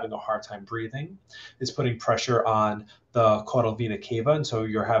animal's having a hard time breathing. It's putting pressure on the caudal vena cava, and so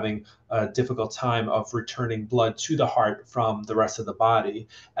you're having a difficult time of returning blood to the heart from the rest of the body.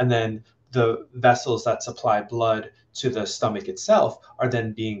 And then the vessels that supply blood to the stomach itself are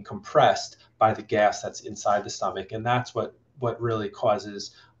then being compressed by the gas that's inside the stomach. And that's what really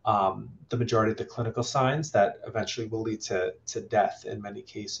causes the majority of the clinical signs that eventually will lead to death in many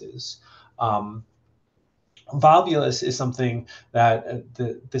cases. Volvulus is something that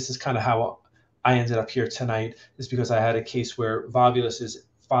this is kind of how I ended up here tonight, is because I had a case where volvulus is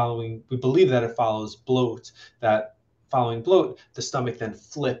following, we believe that it follows bloat, that following bloat, the stomach then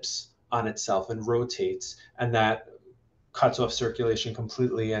flips on itself and rotates, and that cuts off circulation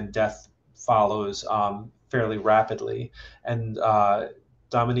completely, and death follows fairly rapidly. And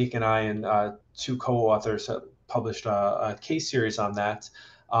Dominique and I and two co-authors published a case series on that.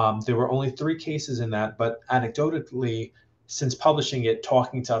 There were only 3 cases in that, but anecdotally, since publishing it,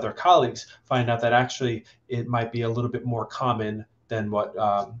 talking to other colleagues, find out that actually it might be a little bit more common than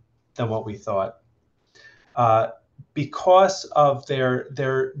what we thought. Because of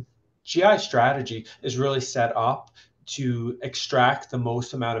their GI strategy is really set up to extract the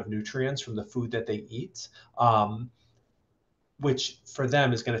most amount of nutrients from the food that they eat, which for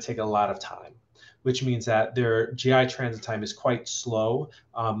them is going to take a lot of time, which means that their GI transit time is quite slow.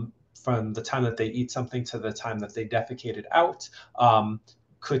 From the time that they eat something to the time that they defecate it out,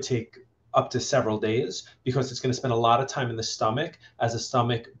 could take up to several days, because it's going to spend a lot of time in the stomach. As the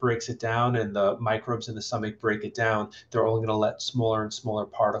stomach breaks it down and the microbes in the stomach break it down, they're only going to let smaller and smaller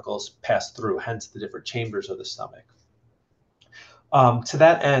particles pass through, hence the different chambers of the stomach. To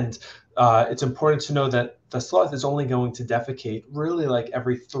that end, it's important to know that the sloth is only going to defecate really like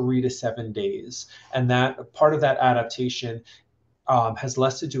every 3 to 7 days. And that part of that adaptation has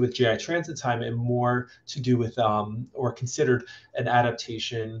less to do with GI transit time and more to do with, or considered an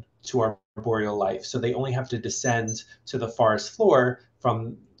adaptation to arboreal life. So they only have to descend to the forest floor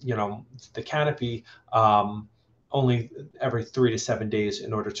from, the canopy only every 3 to 7 days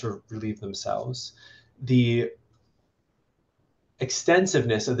in order to relieve themselves. The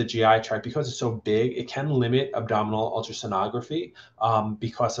extensiveness of the GI tract, because it's so big, it can limit abdominal ultrasonography,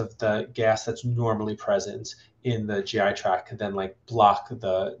 because of the gas that's normally present in the GI tract can then block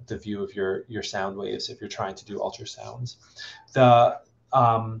the view of your sound waves if you're trying to do ultrasounds.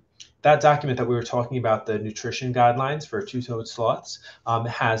 That document that we were talking about, the nutrition guidelines for two-toed sloths,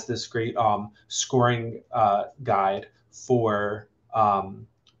 has this great scoring guide for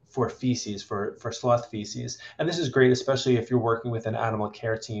feces, for sloth feces. And this is great, especially if you're working with an animal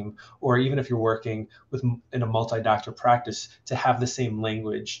care team, or even if you're working in a multi-doctor practice, to have the same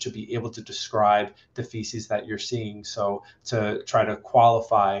language to be able to describe the feces that you're seeing. So to try to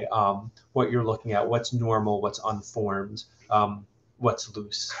qualify what you're looking at, what's normal, what's unformed, what's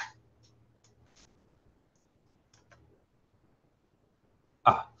loose.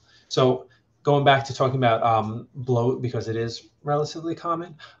 So going back to talking about bloat, because it is relatively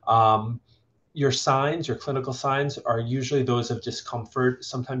common, your signs, your clinical signs, are usually those of discomfort.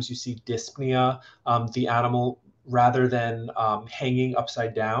 Sometimes you see dyspnea. The animal, rather than hanging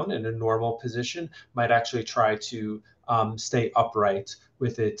upside down in a normal position, might actually try to stay upright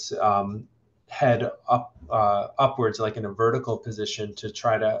with its head upwards, like in a vertical position, to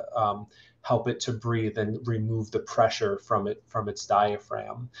try to help it to breathe and remove the pressure from its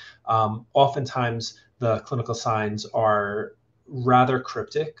diaphragm. Oftentimes, the clinical signs are rather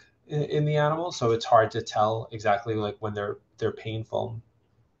cryptic in the animal, so it's hard to tell exactly when they're painful.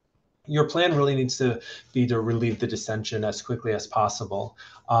 Your plan really needs to be to relieve the distension as quickly as possible.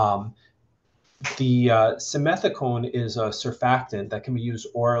 The simethicone is a surfactant that can be used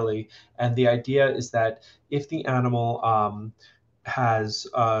orally, and the idea is that if the animal has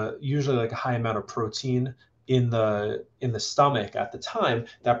usually a high amount of protein in the stomach at the time,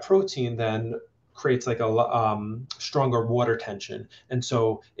 that protein then creates a stronger water tension, and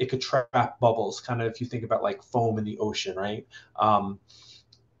so it could trap bubbles, kind of if you think about foam in the ocean, right?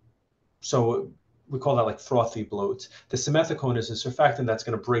 So we call that frothy bloat. The simethicone is a surfactant that's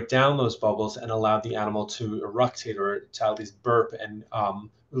going to break down those bubbles and allow the animal to eructate, or to at least burp, and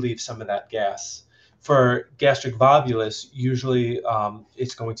relieve some of that gas. For gastric volvulus, usually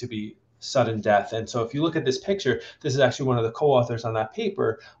it's going to be sudden death. And so if you look at this picture, this is actually one of the co-authors on that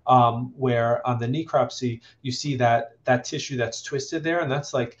paper, where on the necropsy, you see that tissue that's twisted there, and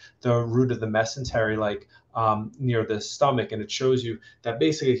that's like the root of the mesentery, like near the stomach. And it shows you that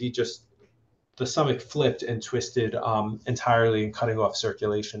basically the stomach flipped and twisted entirely and cutting off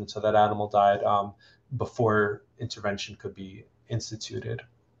circulation. So that animal died before intervention could be instituted.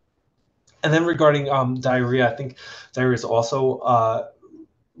 And then regarding diarrhea, I think diarrhea is also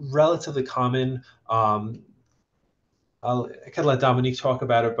relatively common. I could let Dominique talk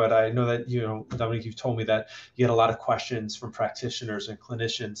about it, but I know that, Dominique, you've told me that you get a lot of questions from practitioners and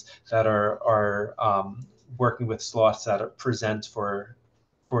clinicians that are working with sloths that present for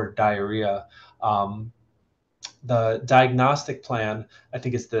diarrhea. The diagnostic plan, I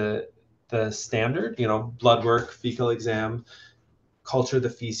think, is the standard, blood work, fecal exam, culture the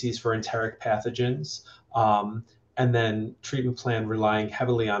feces for enteric pathogens, and then treatment plan relying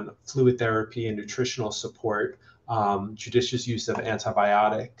heavily on fluid therapy and nutritional support, judicious use of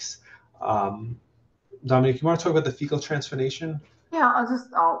antibiotics. Dominique, you want to talk about the fecal transformation? Yeah,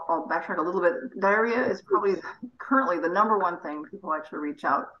 I'll backtrack a little bit. Diarrhea is probably currently the number one thing people actually reach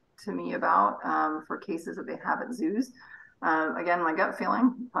out to me about for cases that they have at zoos. Again, my gut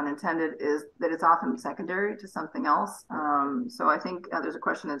feeling, pun intended, is that it's often secondary to something else. So I think there's a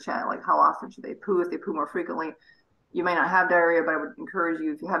question in the chat, like how often should they poo? If they poo more frequently, you may not have diarrhea, but I would encourage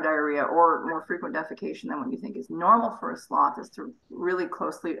you, if you have diarrhea or more frequent defecation than what you think is normal for a sloth, is to really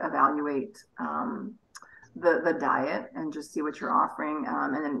closely evaluate the diet and just see what you're offering,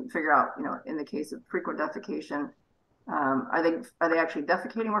 and then figure out, in the case of frequent defecation, are they actually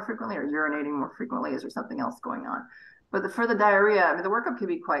defecating more frequently or urinating more frequently? Is there something else going on? But for the diarrhea, I mean, the workup can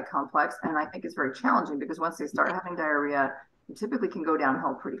be quite complex, and I think it's very challenging because once they start having diarrhea, it typically can go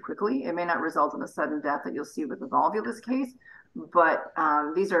downhill pretty quickly. It may not result in a sudden death that you'll see with the volvulus case, but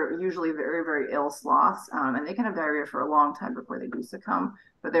these are usually very, very ill sloths, and they can have diarrhea for a long time before they do succumb,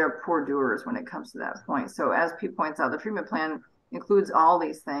 but they're poor doers when it comes to that point. So as Pete points out, the treatment plan includes all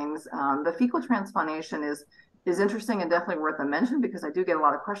these things. The fecal transfaunation is interesting and definitely worth a mention because I do get a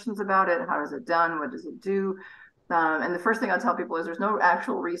lot of questions about it. How is it done? What does it do? And the first thing I'll tell people is there's no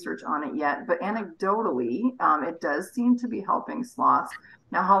actual research on it yet, but anecdotally, it does seem to be helping sloths.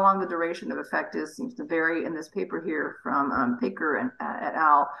 Now, how long the duration of effect is seems to vary. In this paper here from Paker and et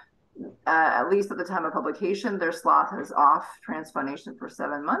al., at least at the time of publication, their sloth is off transfaunation for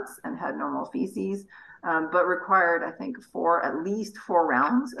 7 months and had normal feces, but required, I think, at least 4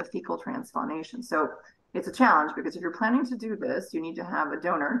 rounds of fecal transfaunation. So it's a challenge because if you're planning to do this, you need to have a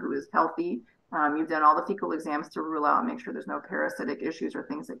donor who is healthy. You've done all the fecal exams to rule out and make sure there's no parasitic issues or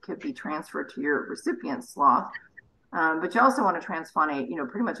things that could be transferred to your recipient sloth. But you also want to transfaunate,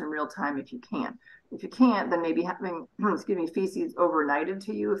 pretty much in real time if you can. If you can't, then maybe having, feces overnighted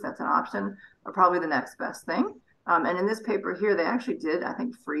to you, if that's an option, are probably the next best thing. And in this paper here, they actually did, I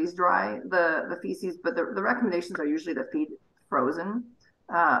think, freeze dry the feces, but the recommendations are usually to feed fresh,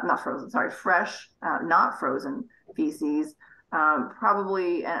 not frozen feces.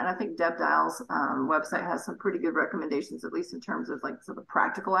 Probably, and I think Deb Dial's website has some pretty good recommendations, at least in terms of the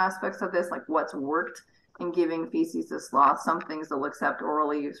practical aspects of this, like what's worked in giving feces to sloths. Some things they'll accept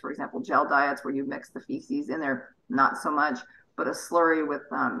orally, for example, gel diets where you mix the feces in there, not so much, but a slurry with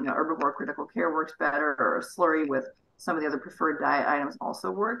herbivore critical care works better, or a slurry with some of the other preferred diet items also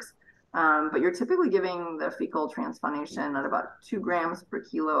works. But you're typically giving the fecal transfaunation at about 2 grams per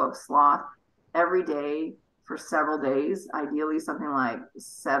kilo of sloth every day for several days, ideally something like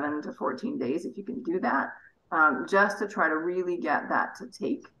 7 to 14 days if you can do that, just to try to really get that to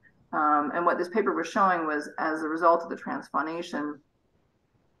take. And what this paper was showing was, as a result of the transfaunation,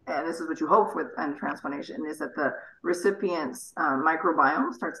 and this is what you hope with transfaunation, is that the recipient's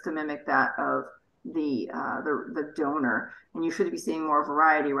microbiome starts to mimic that of the donor, and you should be seeing more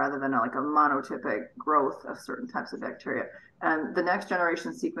variety rather than like a monotypic growth of certain types of bacteria. And the next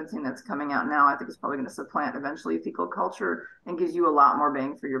generation sequencing that's coming out now, I think, is probably going to supplant eventually fecal culture and gives you a lot more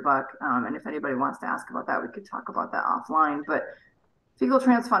bang for your buck. And if anybody wants to ask about that, we could talk about that offline. But fecal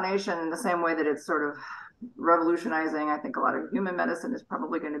transfaunation, in the same way that it's sort of revolutionizing, I think a lot of human medicine, is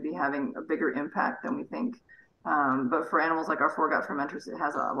probably going to be having a bigger impact than we think. But for animals like our foregut fermenters, it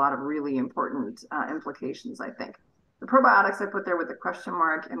has a lot of really important implications, I think. The probiotics I put there with the question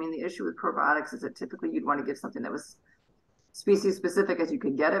mark, I mean, the issue with probiotics is that typically you'd want to give something that was species specific as you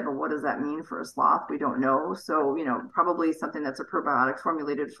could get it, but what does that mean for a sloth? We don't know. So, probably something that's a probiotic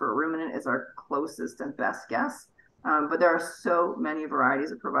formulated for a ruminant is our closest and best guess. But there are so many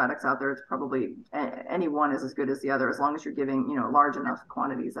varieties of probiotics out there. It's probably any one is as good as the other, as long as you're giving, large enough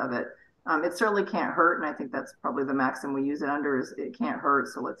quantities of it. It certainly can't hurt, and I think that's probably the maxim we use it under is it can't hurt,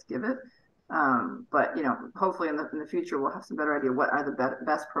 so let's give it. But hopefully in the future we'll have some better idea what are the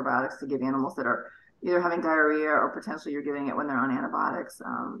best probiotics to give animals that are either having diarrhea or potentially you're giving it when they're on antibiotics,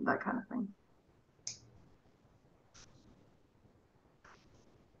 that kind of thing.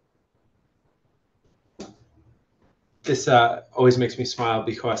 This always makes me smile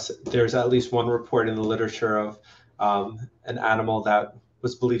because there's at least one report in the literature of an animal that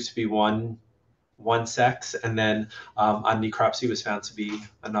was believed to be one sex, and then on necropsy was found to be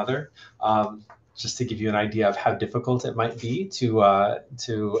another. Just to give you an idea of how difficult it might be to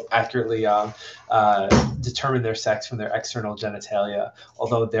accurately determine their sex from their external genitalia.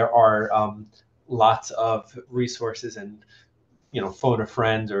 Although there are lots of resources and phone a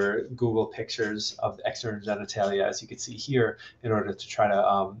friend or Google pictures of the external genitalia, as you can see here, in order to try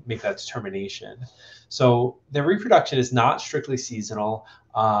to make that determination. So their reproduction is not strictly seasonal,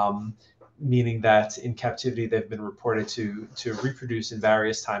 meaning that in captivity they've been reported to reproduce in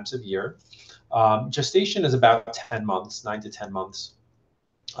various times of year. Gestation is about 10 months, 9 to 10 months,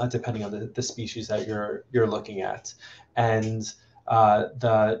 depending on the species that you're looking at. And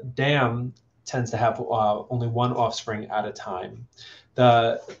the dam tends to have only one offspring at a time.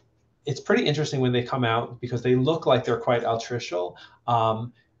 It's pretty interesting when they come out because they look like they're quite altricial,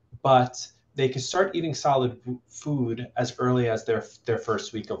 but they can start eating solid food as early as their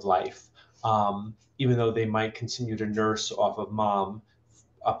first week of life, even though they might continue to nurse off of mom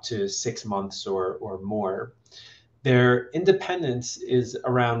up to 6 months or more. Their independence is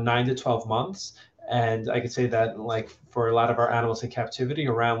around 9 to 12 months. And I could say that, like, for a lot of our animals in captivity,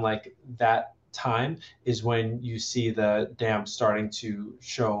 around like that time is when you see the dam starting to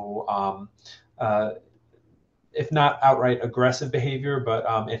show, if not outright aggressive behavior, but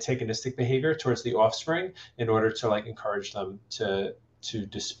antagonistic behavior towards the offspring in order to like encourage them to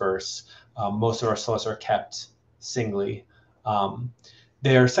disperse. Most of our sloths are kept singly.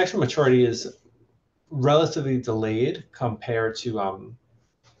 Their sexual maturity is relatively delayed compared to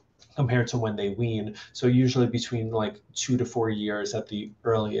when they wean. So usually between like 2 to 4 years at the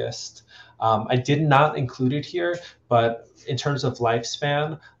earliest. I did not include it here, but in terms of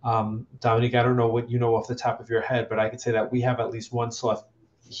lifespan, Dominique, I don't know what you know off the top of your head, but I could say that we have at least one sloth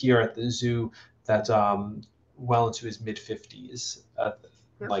here at the zoo that's well into his mid 50s,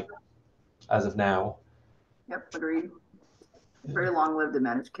 like as of now. Yep, agreed. Very long lived in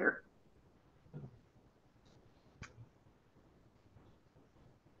managed care.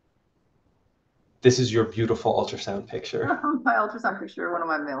 This is your beautiful ultrasound picture. My ultrasound picture, one of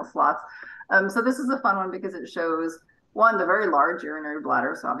my male sloths. So this is a fun one because it shows, one, the very large urinary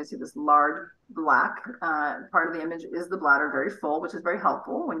bladder. So obviously this large black part of the image is the bladder, very full, which is very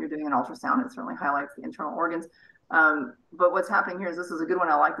helpful when you're doing an ultrasound. It certainly highlights the internal organs. But what's happening here is this is a good one.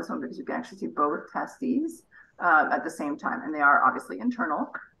 I like this one because you can actually see both testes at the same time. And they are obviously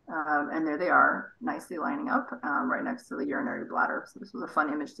internal. And there they are, nicely lining up right next to the urinary bladder. So this was a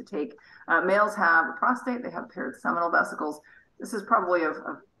fun image to take. Males have a prostate. They have paired seminal vesicles. This is probably of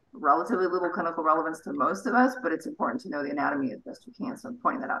relatively little clinical relevance to most of us, but it's important to know the anatomy as best you can. So I'm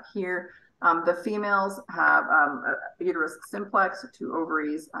pointing that out here. The females have a uterus simplex, 2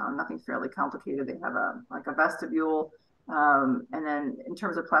 ovaries, nothing fairly complicated. They have like a vestibule. And then in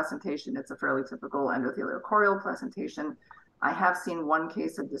terms of placentation, it's a fairly typical endothelial chorial placentation. I have seen one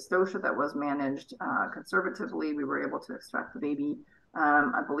case of dystocia that was managed conservatively. We were able to extract the baby.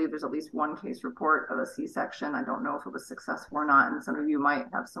 I believe there's at least one case report of a C-section. I don't know if it was successful or not, and some of you might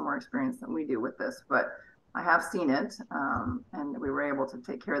have some more experience than we do with this, but I have seen it, and we were able to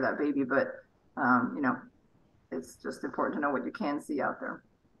take care of that baby. But it's just important to know what you can see out there.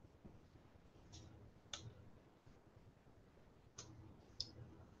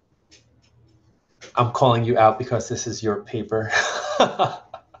 I'm calling you out because this is your paper. I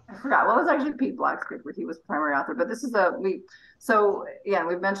forgot. Well, it's actually Pete Black's paper. He was the primary author, but this is so yeah,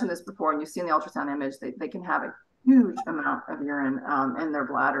 we've mentioned this before, and you've seen the ultrasound image. They can have a huge amount of urine in their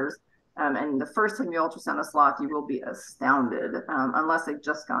bladders. And the first time you ultrasound a sloth, you will be astounded, unless they've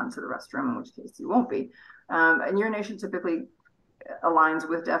just gone to the restroom, in which case you won't be. And urination typically aligns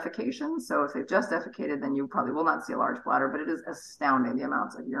with defecation. So if they've just defecated, then you probably will not see a large bladder, but it is astounding the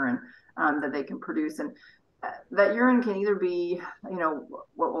amounts of urine that they can produce. And that urine can either be,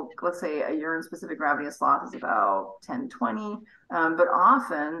 let's say a urine specific gravity of sloth is about 10, 20, but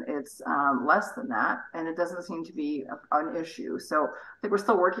often it's less than that, and it doesn't seem to be an issue. So I think we're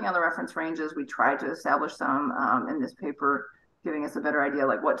still working on the reference ranges. We tried to establish some in this paper, giving us a better idea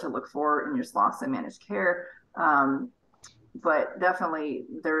like what to look for in your sloths in managed care. But definitely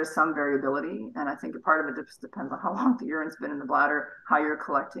there is some variability, and I think a part of it just depends on how long the urine's been in the bladder, how you're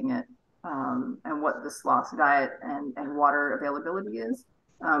collecting it, and what the sloth's diet and water availability is.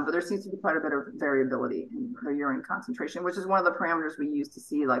 But there seems to be quite a bit of variability in their urine concentration, which is one of the parameters we use to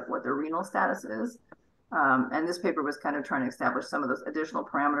see like what their renal status is. And this paper was kind of trying to establish some of those additional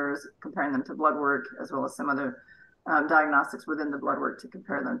parameters, comparing them to blood work, as well as some other diagnostics within the blood work to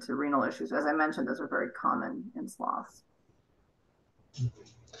compare them to renal issues. As I mentioned, those are very common in sloths.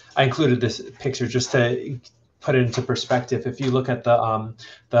 I included this picture just to put it into perspective. If you look at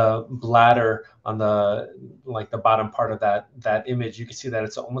the bladder on the bottom part of that image, you can see that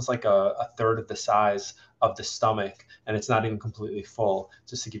it's almost like a third of the size of the stomach, and it's not even completely full.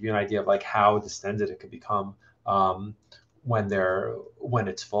 Just to give you an idea of like how distended it could become when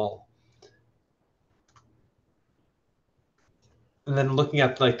it's full. And then looking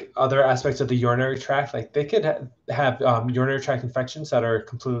at like other aspects of the urinary tract, like they could have urinary tract infections that are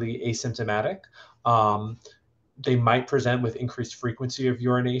completely asymptomatic. They might present with increased frequency of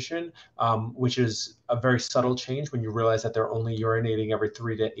urination, which is a very subtle change when you realize that they're only urinating every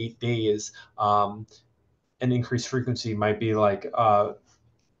 3 to 8 days. An increased frequency might be like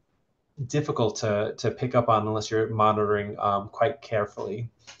difficult to pick up on unless you're monitoring quite carefully.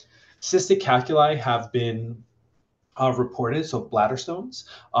 Cystic calculi have been reported, so bladder stones.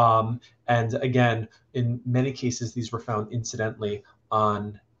 And again, in many cases, these were found incidentally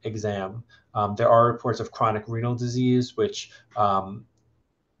on exam. There are reports of chronic renal disease, which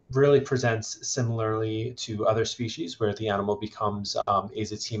really presents similarly to other species where the animal becomes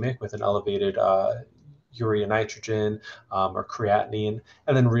azotemic with an elevated urea nitrogen or creatinine,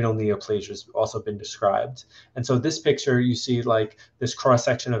 and then renal neoplasia has also been described. And so this picture, you see like this cross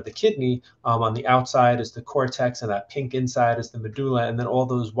section of the kidney. On the outside is the cortex, and that pink inside is the medulla, and then all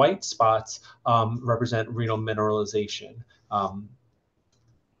those white spots represent renal mineralization,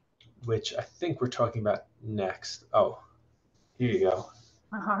 which I think we're talking about next. Oh, here you go.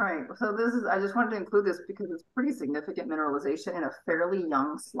 All right, so I just wanted to include this because it's pretty significant mineralization in a fairly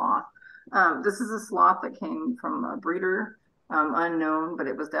young sloth. This is a sloth that came from a breeder, unknown, but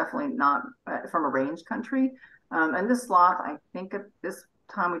it was definitely not from a range country. And this sloth, I think at this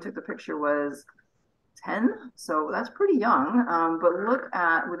time we took the picture was 10, so that's pretty young. But look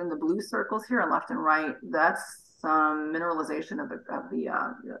at within the blue circles here on left and right, that's some mineralization of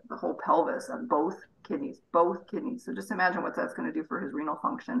the whole pelvis of both kidneys. So just imagine what that's going to do for his renal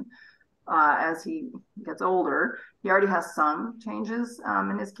function. As he gets older, he already has some changes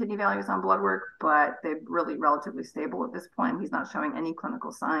in his kidney values on blood work, but they're really relatively stable at this point. He's not showing any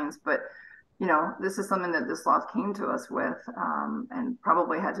clinical signs, but you know, this is something that this sloth came to us with and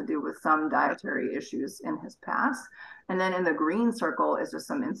probably had to do with some dietary issues in his past. And then in the green circle is just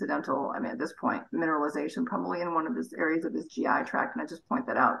some incidental, I mean, at this point, mineralization probably in one of his areas of his GI tract. And I just point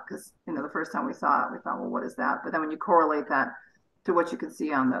that out because, you know, the first time we saw it, we thought, well, what is that? But then when you correlate that to what you can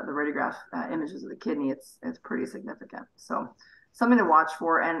see on the radiograph images of the kidney, it's pretty significant. So something to watch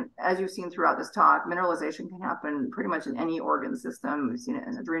for. And as you've seen throughout this talk, mineralization can happen pretty much in any organ system. We've seen it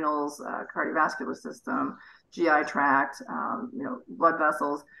in adrenals, cardiovascular system, GI tract, you know, blood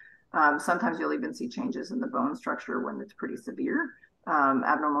vessels. Sometimes you'll even see changes in the bone structure when it's pretty severe,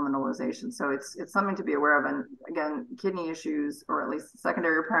 abnormal mineralization. So it's something to be aware of. And again, kidney issues, or at least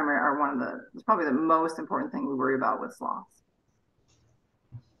secondary or primary, are it's probably the most important thing we worry about with sloths.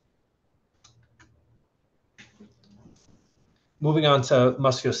 Moving on to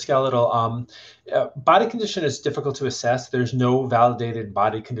musculoskeletal, body condition is difficult to assess. There's no validated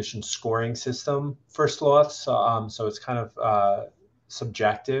body condition scoring system for sloths, so it's kind of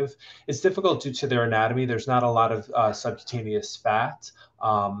subjective. It's difficult due to their anatomy. There's not a lot of subcutaneous fat,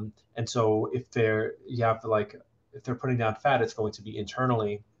 and so if they're putting down fat, it's going to be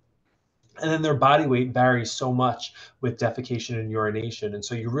internally. And then their body weight varies so much with defecation and urination. And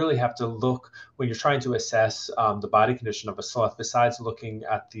so you really have to look when you're trying to assess the body condition of a sloth, besides looking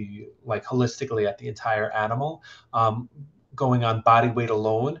at holistically at the entire animal, going on body weight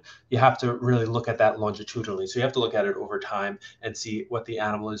alone, you have to really look at that longitudinally. So you have to look at it over time and see what the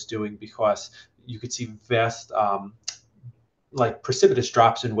animal is doing, because you could see vast precipitous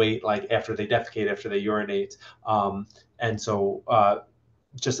drops in weight after they defecate, after they urinate. And so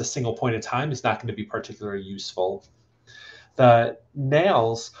just a single point in time is not going to be particularly useful. The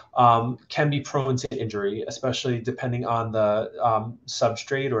nails can be prone to injury, especially depending on the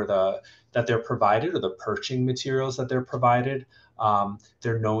substrate or that they're provided, or the perching materials that they're provided.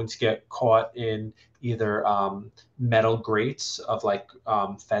 They're known to get caught in either metal grates of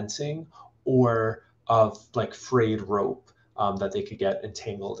fencing, or of frayed rope that they could get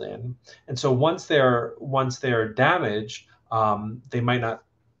entangled in. And so once they're damaged, they might not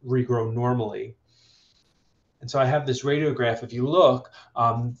regrow normally. And so I have this radiograph. If you look,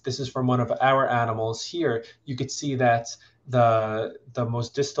 this is from one of our animals here. You could see that the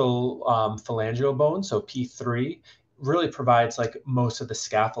most distal phalangeal bone, so P3, really provides like most of the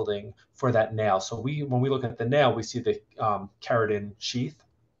scaffolding for that nail. So when we look at the nail, we see the keratin sheath,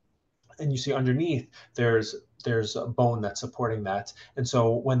 and you see underneath there's a bone that's supporting that. And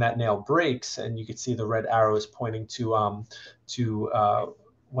so when that nail breaks, and you can see the red arrow is pointing to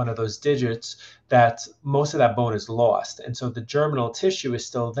one of those digits, that most of that bone is lost. And so the germinal tissue is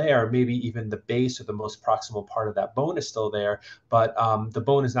still there, maybe even the base or the most proximal part of that bone is still there, but the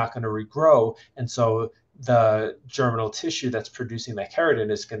bone is not going to regrow. And so the germinal tissue that's producing that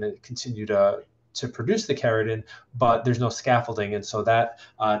keratin is going to continue to produce the keratin, but there's no scaffolding, and so that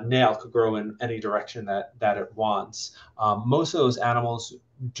nail could grow in any direction that it wants. Most of those animals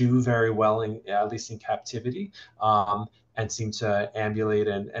do very well, at least in captivity, and seem to ambulate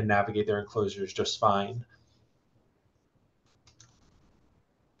and navigate their enclosures just fine.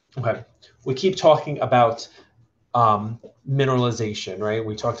 Okay, we keep talking about mineralization, right?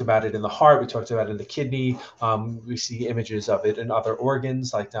 We talked about it in the heart, we talked about it in the kidney, we see images of it in other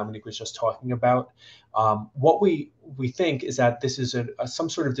organs like Dominique was just talking about. What we think is that this is some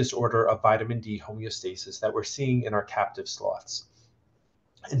sort of disorder of vitamin D homeostasis that we're seeing in our captive sloths.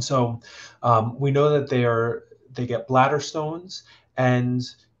 And so we know that they get bladder stones, and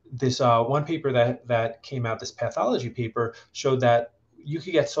this one paper that came out, this pathology paper, showed that you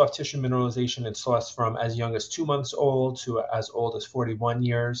could get soft tissue mineralization in sloths from as young as 2 months old to as old as 41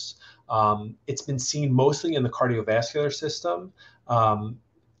 years. It's been seen mostly in the cardiovascular system,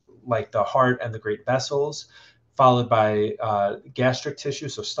 like the heart and the great vessels, followed by gastric tissue,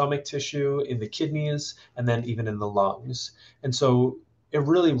 so stomach tissue, in the kidneys, and then even in the lungs. And so it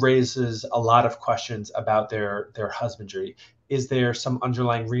really raises a lot of questions about their husbandry. Is there some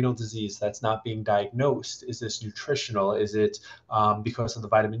underlying renal disease that's not being diagnosed? Is this nutritional? Is it because of the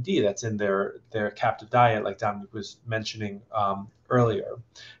vitamin D that's in their captive diet, like Dominique was mentioning earlier?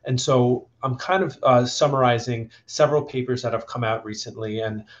 And so I'm kind of summarizing several papers that have come out recently,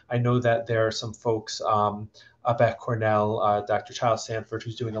 and I know that there are some folks up at Cornell, Dr. Charles Sanford,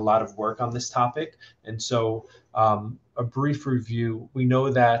 who's doing a lot of work on this topic. And so a brief review, we know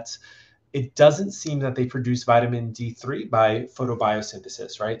that it doesn't seem that they produce vitamin D3 by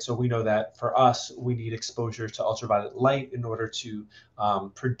photobiosynthesis, right? So we know that for us, we need exposure to ultraviolet light in order to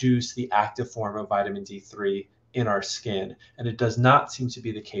produce the active form of vitamin D3 in our skin. And it does not seem to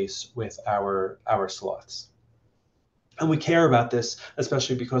be the case with our sloths. And we care about this,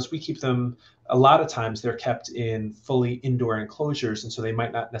 especially because we keep them, a lot of times they're kept in fully indoor enclosures, and so they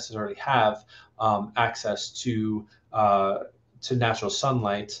might not necessarily have access to natural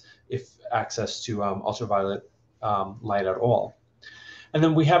sunlight, if access to ultraviolet light at all. And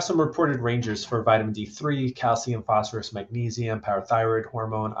then we have some reported ranges for vitamin D3, calcium, phosphorus, magnesium, parathyroid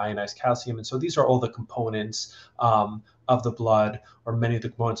hormone, ionized calcium. And so these are all the components of the blood, or many of the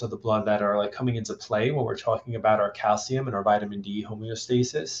components of the blood that are like coming into play when we're talking about our calcium and our vitamin D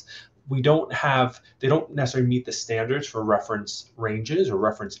homeostasis. They don't necessarily meet the standards for reference ranges or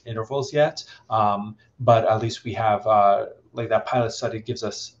reference intervals yet, but at least we have, like that pilot study gives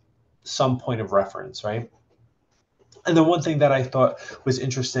us some point of reference, right? And the one thing that I thought was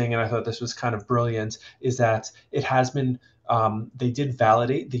interesting, and I thought this was kind of brilliant, is that it has been, they did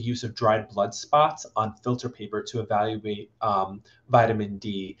validate the use of dried blood spots on filter paper to evaluate vitamin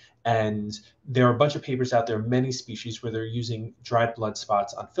D. And there are a bunch of papers out there, many species, where they're using dried blood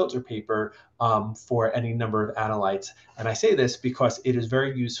spots on filter paper for any number of analytes. And I say this because it is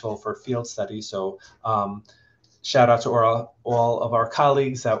very useful for field studies. So shout out to all of our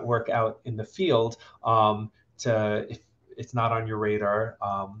colleagues that work out in the field. If it's not on your radar,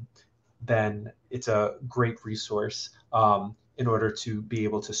 then it's a great resource in order to be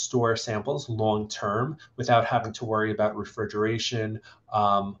able to store samples long term without having to worry about refrigeration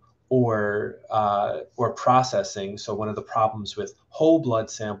or processing. So one of the problems with whole blood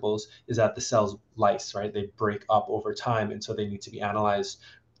samples is that the cells lyse, right? They break up over time, and so they need to be analyzed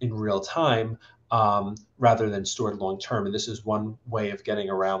in real time rather than stored long term. And this is one way of getting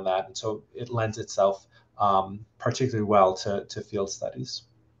around that. And so it lends itself particularly well to field studies.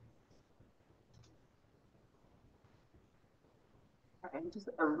 And just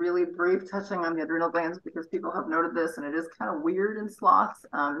a really brief touching on the adrenal glands, because people have noted this, and it is kind of weird in sloths.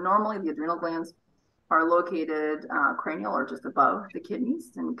 Normally, the adrenal glands are located cranial or just above the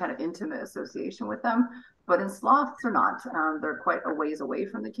kidneys, and kind of intimate association with them. But in sloths, they're not. They're quite a ways away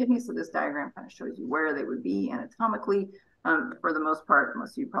from the kidneys. So this diagram kind of shows you where they would be anatomically. For the most part,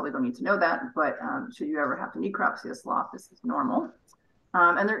 most of you probably don't need to know that, but should you ever have to necropsy a sloth, this is normal.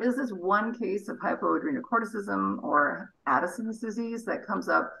 And there is this one case of hypoadrenocorticism or Addison's disease that comes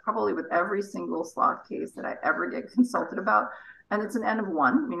up probably with every single sloth case that I ever get consulted about. And it's an N of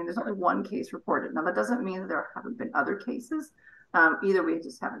one, meaning there's only one case reported. Now, that doesn't mean that there haven't been other cases. Either we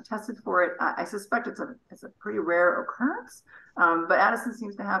just haven't tested for it. I suspect it's a pretty rare occurrence, but Addison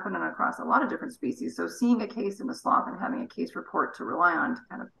seems to happen across a lot of different species. So seeing a case in the sloth and having a case report to rely on to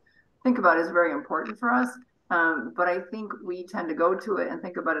kind of think about is very important for us. But I think we tend to go to it and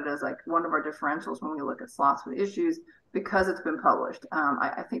think about it as like one of our differentials when we look at sloths with issues because it's been published.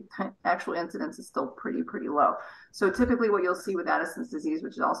 I think actual incidence is still pretty low. So typically what you'll see with Addison's disease,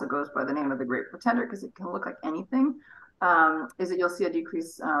 which also goes by the name of the great pretender because it can look like anything, is that you'll see a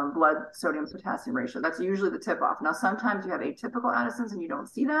decreased blood sodium potassium ratio. That's usually the tip off. Now, sometimes you have atypical Addison's and you don't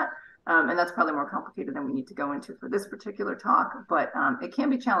see that. And that's probably more complicated than we need to go into for this particular talk, but it can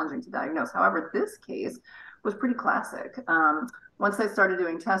be challenging to diagnose. However, this case was pretty classic. Once they started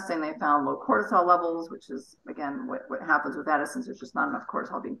doing testing, they found low cortisol levels, which is, again, what happens with Addison's. There's just not enough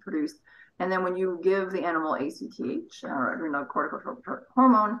cortisol being produced. And then when you give the animal ACTH, or adrenocorticotropic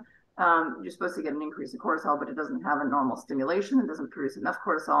hormone, you're supposed to get an increase in cortisol, but it doesn't have a normal stimulation. It doesn't produce enough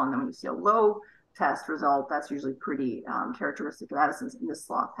cortisol. And then when you see a low test result, that's usually pretty characteristic of Addison's, and this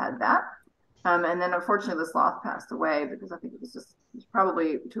sloth had that. And then unfortunately the sloth passed away because I think it was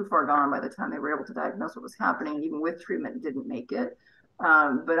probably too far gone by the time they were able to diagnose what was happening. Even with treatment, it didn't make it.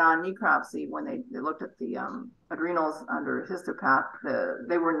 But on necropsy, when they looked at the adrenals under histopath,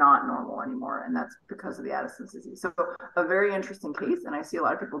 they were not normal anymore, and that's because of the Addison's disease. So a very interesting case, and I see a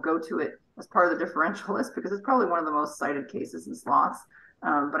lot of people go to it as part of the differential list because it's probably one of the most cited cases in sloths.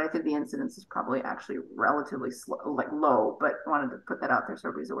 But I think the incidence is probably actually relatively low, but I wanted to put that out there so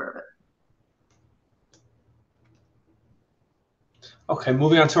everybody's aware of it. Okay,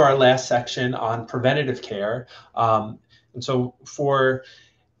 moving on to our last section on preventative care. And so for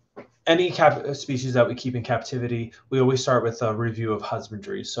any species that we keep in captivity, we always start with a review of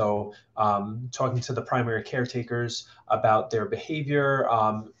husbandry. So talking to the primary caretakers about their behavior,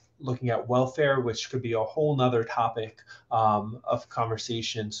 looking at welfare, which could be a whole nother topic of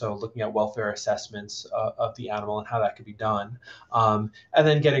conversation. So looking at welfare assessments of the animal and how that could be done. And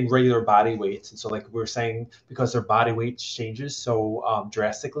then getting regular body weights. And so like we were saying, because their body weight changes so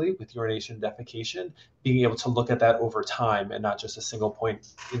drastically with urination and defecation, being able to look at that over time and not just a single point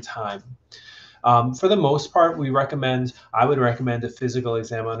in time. For the most part, I would recommend a physical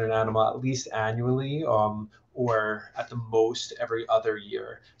exam on an animal at least annually, or at the most every other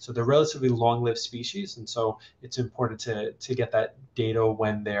year. So they're relatively long-lived species, and so it's important to get that data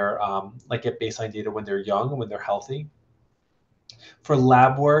when they're get baseline data when they're young and when they're healthy. For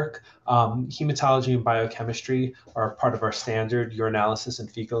lab work, hematology and biochemistry are part of our standard urinalysis and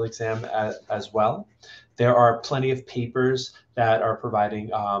fecal exam as well. There are plenty of papers that are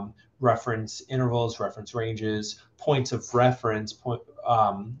providing reference intervals, reference ranges, points of reference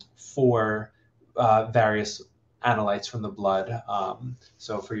for various analytes from the blood.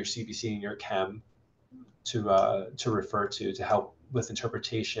 So for your CBC and your chem to refer to help with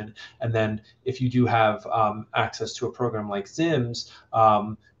interpretation. And then if you do have access to a program like ZIMS,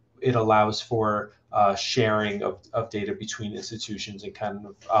 it allows for sharing of data between institutions and kind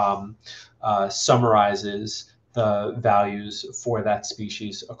of summarizes the values for that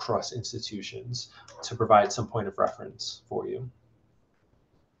species across institutions to provide some point of reference for you.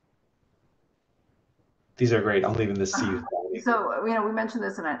 These are great. I'm leaving this to you. So, we mentioned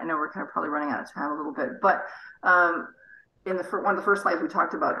this, and I know we're kind of probably running out of time a little bit, but in one of the first slides, we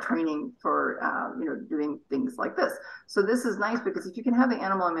talked about training for, doing things like this. So this is nice because if you can have the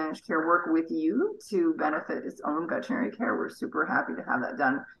animal in managed care work with you to benefit its own veterinary care, we're super happy to have that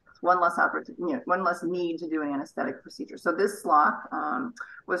done. It's one less one less need to do an anesthetic procedure. So this sloth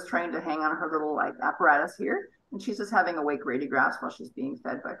was trained to hang on her little apparatus here, and she's just having awake radiographs while she's being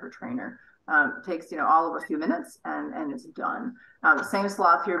fed by her trainer. It takes all of a few minutes and it's done. Same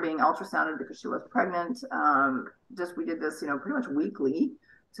sloth here being ultrasounded because she was pregnant. We did this pretty much weekly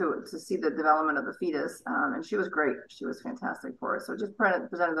to see the development of the fetus, and she was great. She was fantastic for us. So just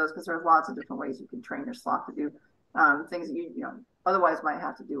presented those because there's lots of different ways you can train your sloth to do things that you otherwise might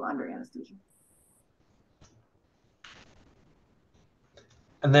have to do under anesthesia.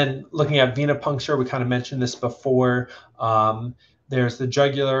 And then looking at venipuncture, we kind of mentioned this before. There's the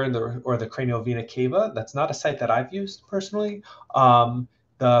jugular or the cranial vena cava. That's not a site that I've used personally.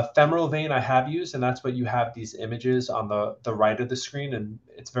 The femoral vein I have used, and that's what you have these images on the right of the screen. And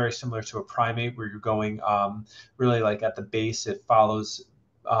it's very similar to a primate where you're going really like at the base. It follows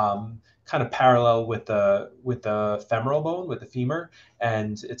kind of parallel with the femoral bone, with the femur,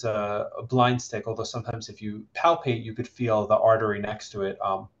 and it's a blind stick, although sometimes if you palpate, you could feel the artery next to it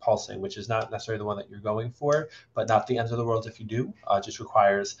pulsing, which is not necessarily the one that you're going for, but not the end of the world if you do. Just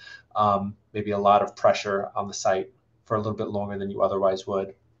requires maybe a lot of pressure on the site for a little bit longer than you otherwise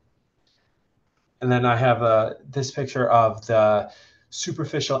would. And then I have this picture of the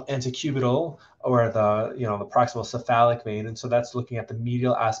superficial antecubital, or the the proximal cephalic vein, and so that's looking at the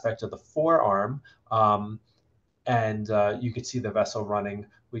medial aspect of the forearm, and you could see the vessel running.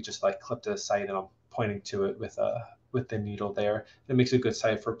 We just like clipped a site, and I'm pointing to it with the needle there. It makes a good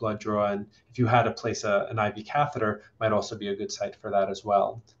site for blood draw, and if you had to place an IV catheter, might also be a good site for that as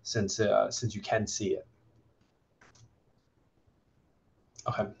well, since you can see it.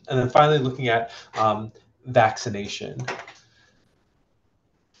 Okay, and then finally looking at vaccination.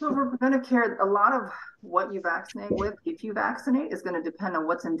 So for preventive care, a lot of what you vaccinate with, if you vaccinate, is going to depend on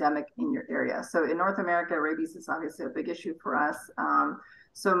what's endemic in your area. So in North America, rabies is obviously a big issue for us.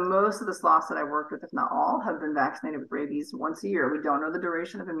 So most of the sloths that I worked with, if not all, have been vaccinated with rabies once a year. We don't know the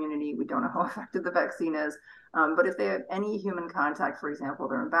duration of immunity. We don't know how effective the vaccine is. But if they have any human contact, for example,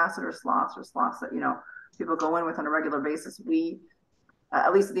 they're ambassador sloths or sloths that people go in with on a regular basis, we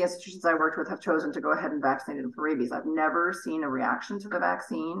at least the institutions I worked with have chosen to go ahead and vaccinate them for rabies. I've never seen a reaction to the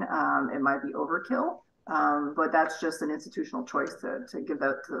vaccine. It might be overkill, but that's just an institutional choice to give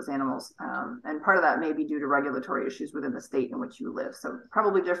that to those animals. And part of that may be due to regulatory issues within the state in which you live. So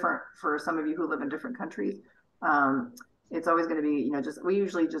probably different for some of you who live in different countries. It's always going to be, we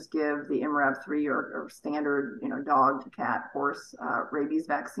usually just give the IMRAV3 or standard, dog, cat, horse rabies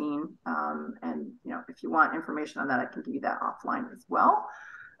vaccine. And, if you want information on that, I can give you that offline as well.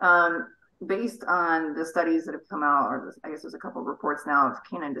 Based on the studies that have come out, or I guess there's a couple of reports now of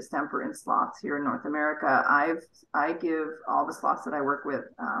canine distemper in sloths here in North America, I give all the sloths that I work with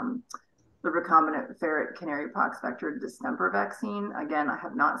the recombinant ferret canary pox vector distemper vaccine. Again, I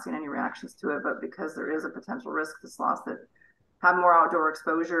have not seen any reactions to it, but because there is a potential risk to sloths that have more outdoor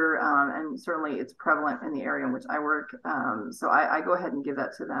exposure, and certainly it's prevalent in the area in which I work. So I go ahead and give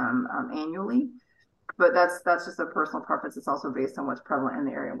that to them annually. But that's just a personal preference. It's also based on what's prevalent in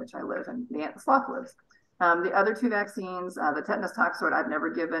the area in which I live and the sloth lives. The other two vaccines, the tetanus toxoid, I've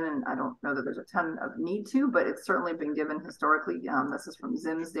never given, and I don't know that there's a ton of need to, but it's certainly been given historically. This is from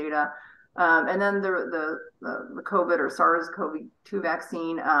ZIMS data. And then the COVID or SARS-CoV-2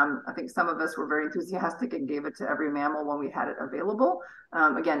 vaccine, I think some of us were very enthusiastic and gave it to every mammal when we had it available.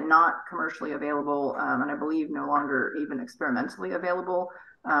 Again, not commercially available, and I believe no longer even experimentally available.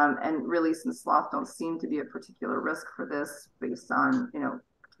 And really, since sloths don't seem to be a particular risk for this based on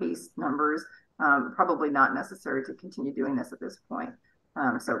case numbers, probably not necessary to continue doing this at this point.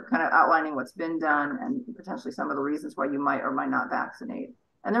 So kind of outlining what's been done and potentially some of the reasons why you might or might not vaccinate.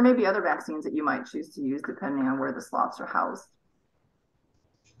 And there may be other vaccines that you might choose to use depending on where the sloths are housed.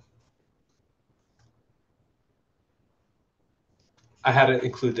 I had to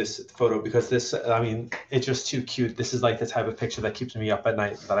include this photo because this, it's just too cute. This is like the type of picture that keeps me up at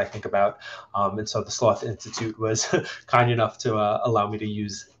night that I think about. And so the Sloth Institute was kind enough to allow me to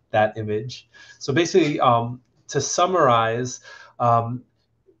use that image. So basically, to summarize,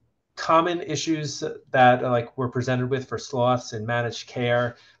 common issues that were presented with for sloths in managed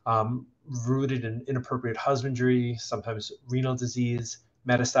care, rooted in inappropriate husbandry, sometimes renal disease,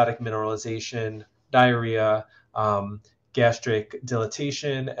 metastatic mineralization, diarrhea, gastric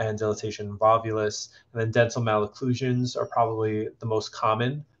dilatation and dilatation volvulus, and then dental malocclusions are probably the most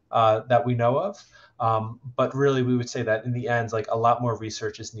common that we know of. But really, we would say that in the end, a lot more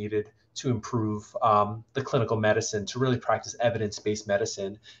research is needed to improve the clinical medicine, to really practice evidence-based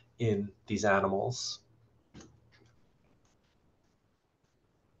medicine in these animals.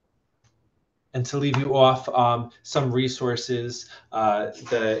 And to leave you off, some resources,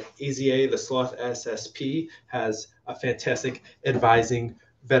 the AZA, the Sloth SSP, has a fantastic advising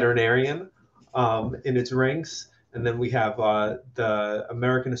veterinarian in its ranks. And then we have the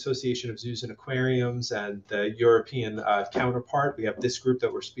American Association of Zoos and Aquariums and the European counterpart. We have this group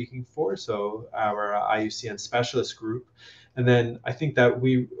that we're speaking for, so our IUCN specialist group. And then I think that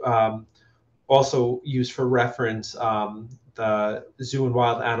we also use for reference the Zoo and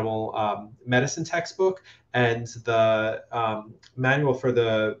Wild Animal Medicine textbook and the manual for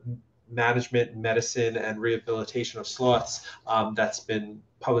the management, medicine, and rehabilitation of sloths that's been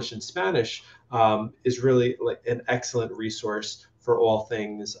published in Spanish is really an excellent resource for all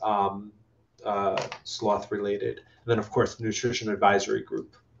things sloth related. And then, of course, the Nutrition Advisory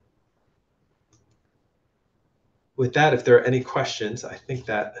Group. With that, if there are any questions, I think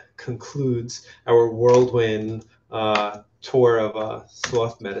that concludes our whirlwind tour of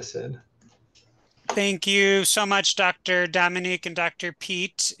sloth medicine. Thank you so much, Dr. Dominique and Dr.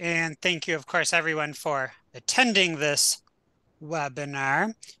 Pete. And thank you, of course, everyone for attending this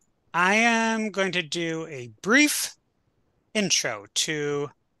webinar. I am going to do a brief intro to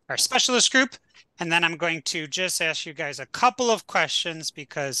our specialist group, and then I'm going to just ask you guys a couple of questions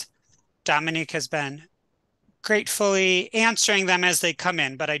because Dominique has been gratefully answering them as they come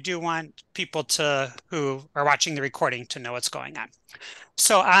in, but I do want people who are watching the recording to know what's going on.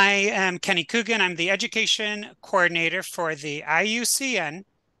 So I am Kenny Coogan. I'm the education coordinator for the IUCN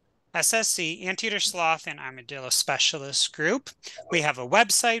SSC Anteater Sloth and Armadillo Specialist Group. We have a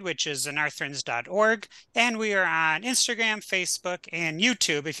website, which is xenarthrans.org, and we are on Instagram, Facebook, and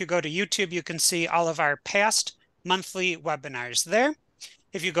YouTube. If you go to YouTube, you can see all of our past monthly webinars there.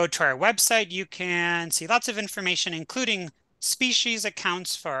 If you go to our website, you can see lots of information, including species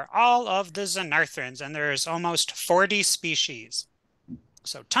accounts for all of the Xenarthrans, and there's almost 40 species.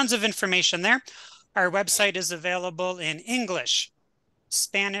 So tons of information there. Our website is available in English,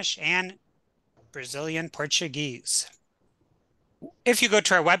 Spanish, and Brazilian Portuguese. If you go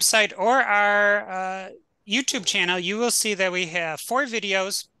to our website or our YouTube channel, you will see that we have 4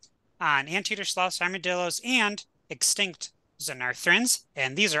 videos on anteater sloths, armadillos, and extinct Xenarthrans,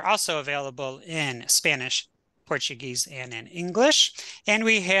 and these are also available in Spanish, Portuguese, and in English. And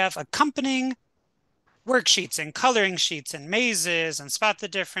we have accompanying worksheets and coloring sheets and mazes and spot the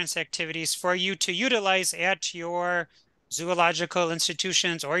difference activities for you to utilize at your zoological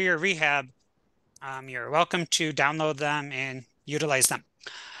institutions or your rehab. You're welcome to download them and utilize them.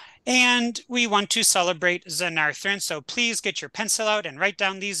 And we want to celebrate Xenarthrans, so please get your pencil out and write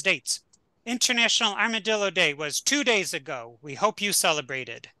down these dates. International Armadillo Day was 2 days ago. We hope you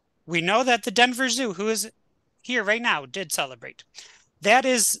celebrated. We know that the Denver Zoo, who is here right now, did celebrate. That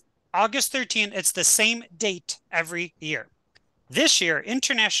is August 13th. It's the same date every year. This year,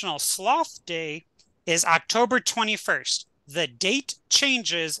 International Sloth Day is October 21st. The date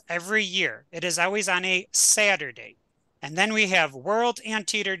changes every year. It is always on a Saturday. And then we have World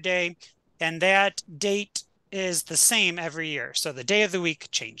Anteater Day, and that date is the same every year. So the day of the week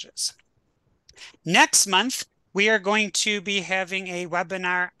changes. Next month, we are going to be having a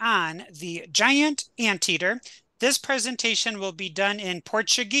webinar on the giant anteater. This presentation will be done in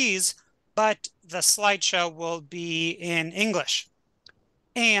Portuguese, but the slideshow will be in English.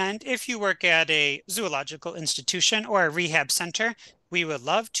 And if you work at a zoological institution or a rehab center, we would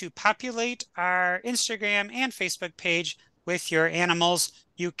love to populate our Instagram and Facebook page with your animals.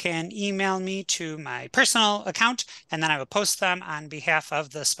 You can email me to my personal account, and then I will post them on behalf of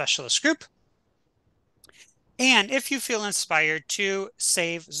the specialist group. And if you feel inspired to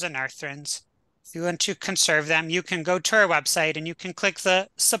save Xenarthrans, if you want to conserve them, you can go to our website and you can click the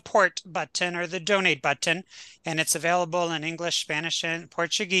support button or the donate button, and it's available in English, Spanish, and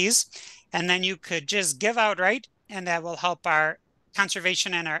Portuguese. And then you could just give outright, and that will help our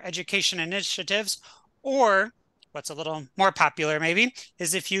conservation and our education initiatives. Or what's a little more popular maybe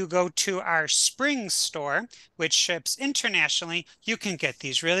is if you go to our spring store, which ships internationally, you can get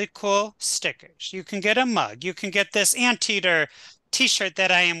these really cool stickers. You can get a mug. You can get this anteater t-shirt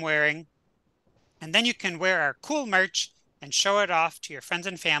that I am wearing. And then you can wear our cool merch and show it off to your friends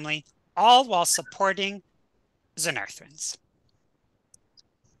and family, all while supporting Xenarthrans.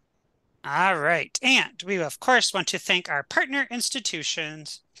 All right. And we, of course, want to thank our partner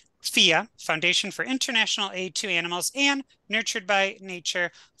institutions, FIA, Foundation for International Aid to Animals, and Nurtured by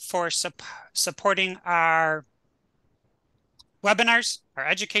Nature for supporting our webinars, our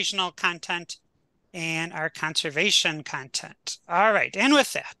educational content, and our conservation content. All right. And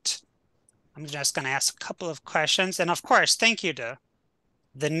with that, I'm just going to ask a couple of questions. And of course, thank you to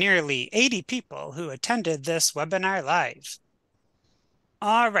the nearly 80 people who attended this webinar live.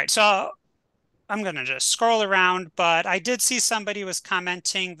 All right, so I'm going to just scroll around, but I did see somebody was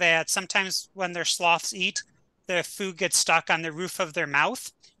commenting that sometimes when their sloths eat, the food gets stuck on the roof of their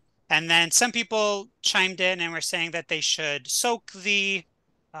mouth. And then some people chimed in and were saying that they should soak the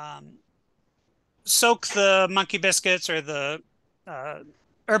monkey biscuits or the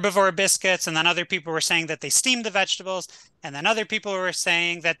herbivore biscuits, and then other people were saying that they steam the vegetables, and then other people were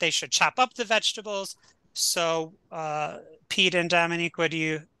saying that they should chop up the vegetables. So Pete and Dominique, what do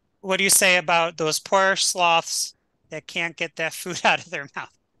you say about those poor sloths that can't get that food out of their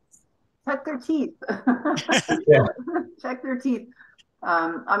mouth? Check their teeth. Yeah. Check their teeth. I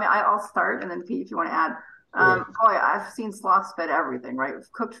mean, I'll start, and then Pete, if you want to add. Boy, I've seen sloths fed everything, right?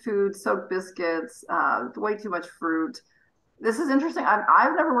 Cooked food, soaked biscuits, way too much fruit. This is interesting.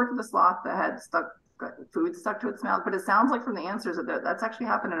 I've never worked with a sloth that had stuck food stuck to its mouth. But it sounds like from the answers that that's actually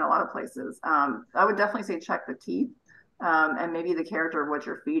happened in a lot of places. I would definitely say check the teeth and maybe the character of what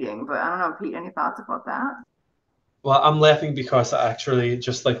you're feeding. But I don't know, Pete, any thoughts about that? Well, I'm laughing because actually,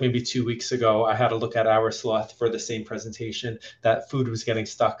 just like maybe 2 weeks ago, I had a look at our sloth for the same presentation. That food was getting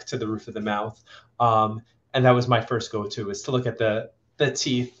stuck to the roof of the mouth, and that was my first go-to, is to look at the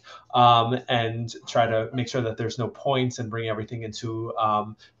teeth and try to make sure that there's no points and bring everything into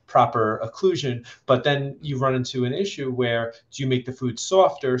proper occlusion. But then you run into an issue where, do you make the food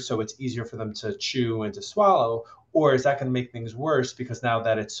softer so it's easier for them to chew and to swallow? Or is that going to make things worse because now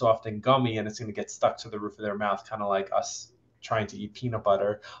that it's soft and gummy and it's going to get stuck to the roof of their mouth, kind of like us trying to eat peanut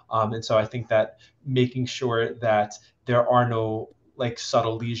butter. And so I think that making sure that there are no like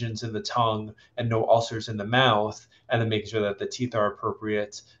subtle lesions in the tongue and no ulcers in the mouth, and then making sure that the teeth are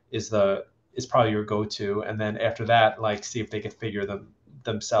appropriate is probably your go-to. And then after that, like see if they can figure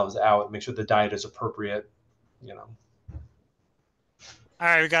themselves out, make sure the diet is appropriate, you know. All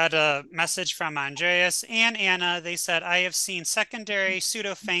right, we got a message from Andreas and Anna. They said, I have seen secondary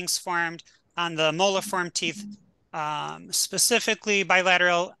pseudofangs formed on the molliform teeth, specifically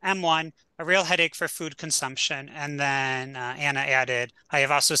bilateral M1, a real headache for food consumption. And then Anna added, I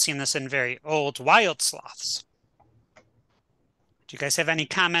have also seen this in very old wild sloths. Do you guys have any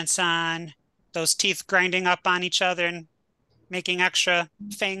comments on those teeth grinding up on each other and making extra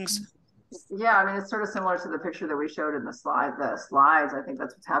fangs? Yeah, I mean, it's sort of similar to the picture that we showed in the slides. I think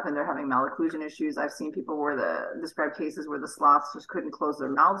that's what's happened. They're having malocclusion issues. I've seen people where described cases where the sloths just couldn't close their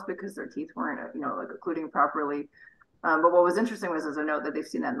mouths because their teeth weren't, like occluding properly. But what was interesting was as a note that they've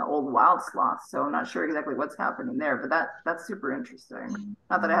seen that in the old wild sloths. So I'm not sure exactly what's happening there, but that's super interesting.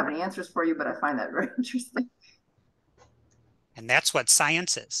 Not that I have any answers for you, but I find that very interesting. And that's what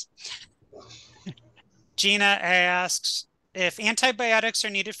science is. Gina asks, if antibiotics are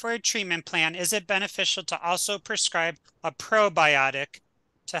needed for a treatment plan, is it beneficial to also prescribe a probiotic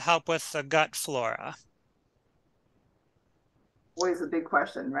to help with the gut flora? Always a big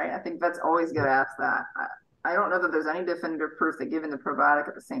question, right? I think vets always get asked that. I don't know that there's any definitive proof that giving the probiotic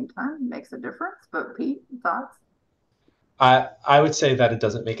at the same time makes a difference, but Pete, thoughts? I would say that it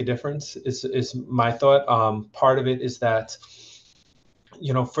doesn't make a difference is my thought. Part of it is that,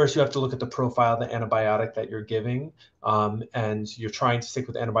 first you have to look at the profile of the antibiotic that you're giving, and you're trying to stick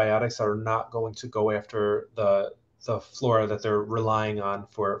with antibiotics that are not going to go after the flora that they're relying on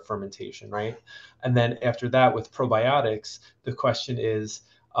for fermentation, right? And then after that, with probiotics, the question is,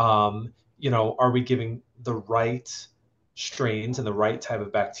 are we giving the right strains and the right type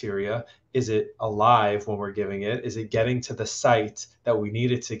of bacteria? Is it alive when we're giving it? Is it getting to the site that we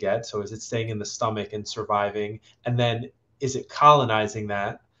need it to get? So is it staying in the stomach and surviving? And then is it colonizing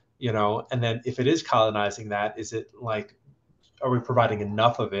that, and then if it is colonizing that, is it like, are we providing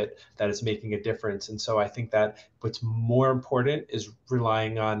enough of it that is making a difference? And so I think that what's more important is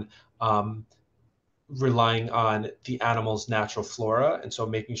relying on the animal's natural flora. And so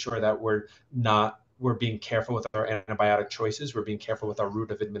making sure that we're being careful with our antibiotic choices. We're being careful with our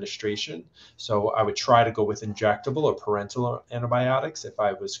route of administration. So I would try to go with injectable or parenteral antibiotics if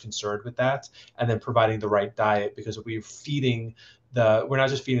I was concerned with that, and then providing the right diet, because we're not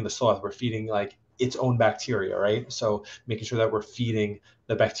just feeding the sloth, we're feeding like its own bacteria, right? So making sure that we're feeding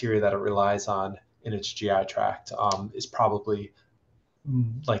the bacteria that it relies on in its GI tract is probably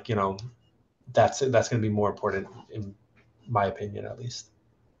that's going to be more important in my opinion, at least.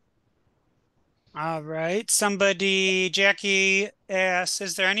 All right. Jackie asks,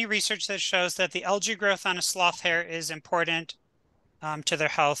 is there any research that shows that the algae growth on a sloth hair is important to their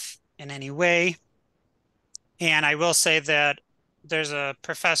health in any way? And I will say that there's a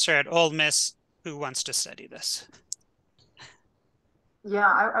professor at Ole Miss who wants to study this. Yeah,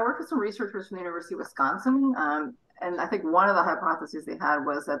 I worked with some researchers from the University of Wisconsin, and I think one of the hypotheses they had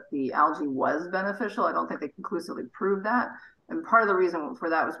was that the algae was beneficial. I don't think they conclusively proved that. And part of the reason for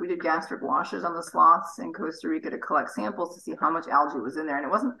that was we did gastric washes on the sloths in Costa Rica to collect samples to see how much algae was in there. And it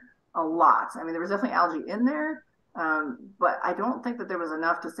wasn't a lot. I mean, there was definitely algae in there, but I don't think that there was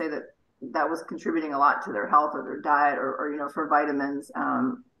enough to say that that was contributing a lot to their health or their diet or for vitamins.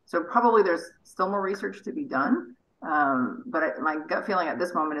 So probably there's still more research to be done. But my gut feeling at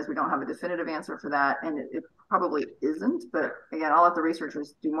this moment is we don't have a definitive answer for that. And it probably isn't. But again, I'll let the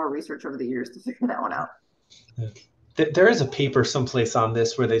researchers do more research over the years to figure that one out. Yeah. There is a paper someplace on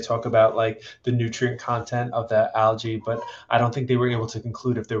this where they talk about like the nutrient content of the algae, but I don't think they were able to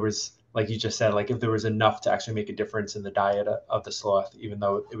conclude if there was, like you just said, like if there was enough to actually make a difference in the diet of the sloth, even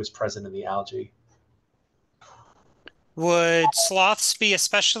though it was present in the algae. Would sloths be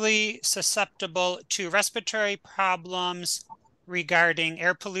especially susceptible to respiratory problems regarding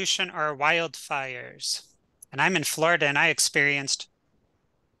air pollution or wildfires. And I'm in Florida and I experienced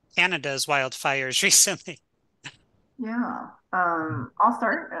Canada's wildfires recently. Yeah. I'll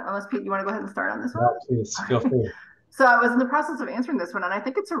start, unless Pete, you want to go ahead and start on this one? Yeah, please feel free. So I was in the process of answering this one, and I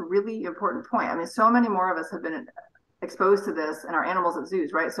think it's a really important point. I mean, so many more of us have been exposed to this in our animals at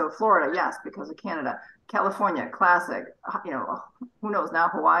zoos, right? So Florida, yes, because of Canada. California, classic. You know, who knows now,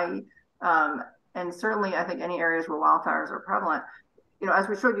 Hawaii. And certainly, I think any areas where wildfires are prevalent, you know, as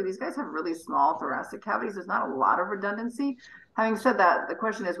we showed you, these guys have really small thoracic cavities. There's not a lot of redundancy. Having said that, the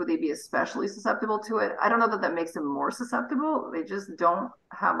question is, would they be especially susceptible to it? I don't know that that makes them more susceptible. They just don't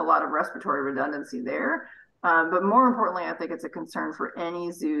have a lot of respiratory redundancy there. But more importantly, I think it's a concern for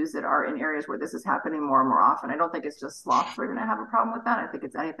any zoos that are in areas where this is happening more and more often. I don't think it's just sloths that are going to have a problem with that. I think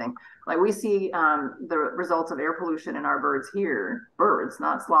it's anything. Like we see the results of air pollution in our birds here, birds,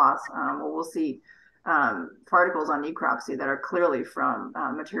 not sloths. We'll see particles on necropsy that are clearly from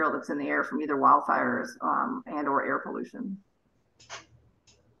material that's in the air from either wildfires and or air pollution.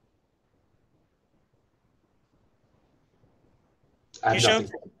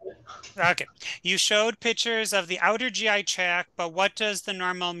 Okay, you showed pictures of the outer GI tract, but what does the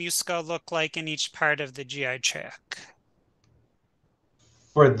normal musco look like in each part of the GI tract?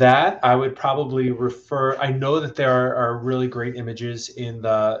 For that, I would probably refer. I know that there are really great images in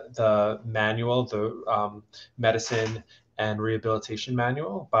the manual, the medicine and rehabilitation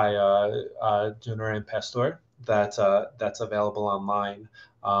manual by Veterinarian Pastor that's available online.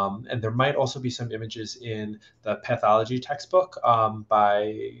 And there might also be some images in the pathology textbook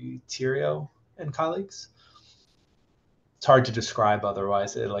by Tirio and colleagues. It's hard to describe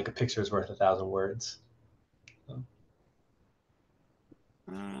otherwise. Like a picture is worth 1,000 words.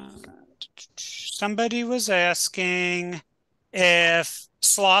 Somebody was asking if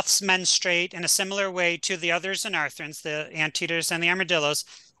sloths menstruate in a similar way to the other Xenarthrans, the anteaters and the armadillos.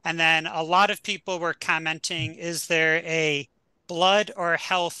 And then a lot of people were commenting, is there a blood or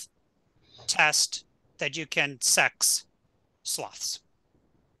health test that you can sex sloths?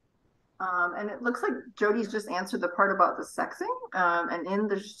 And it looks like Jody's just answered the part about the sexing. And in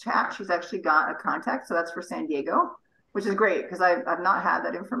the chat, she's actually got a contact. So that's for San Diego, which is great because I've not had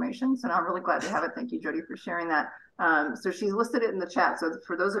that information. So now I'm really glad to have it. Thank you, Jody, for sharing that. So she's listed it in the chat. So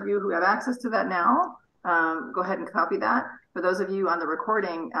for those of you who have access to that now, go ahead and copy that. For those of you on the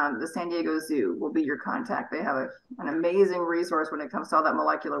recording, the San Diego Zoo will be your contact. They have an amazing resource when it comes to all that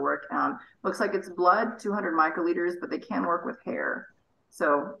molecular work. Looks like it's blood, 200 microliters, but they can work with hair.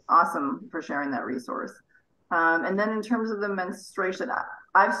 So awesome for sharing that resource. And then in terms of the menstruation,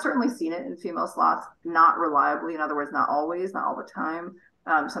 I've certainly seen it in female sloths, not reliably. In other words, not always, not all the time.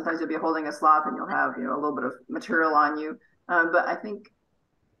 Sometimes you'll be holding a sloth and you'll have, you know, a little bit of material on you. But I think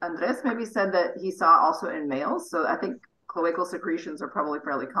Andres maybe said that he saw also in males. So I think cloacal secretions are probably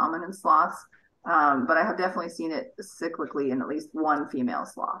fairly common in sloths. But I have definitely seen it cyclically in at least one female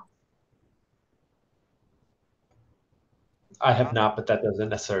sloth. I have not, but that doesn't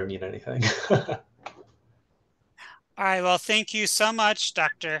necessarily mean anything. All right, well, thank you so much,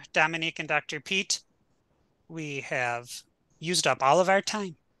 Dr. Dominique and Dr. Pete. We have used up all of our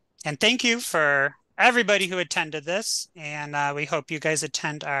time. And thank you for everybody who attended this. And we hope you guys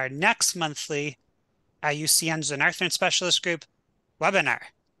attend our next monthly IUCN Xenarthran Specialist Group webinar.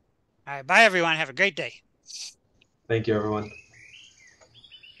 All right, bye, everyone. Have a great day. Thank you, everyone.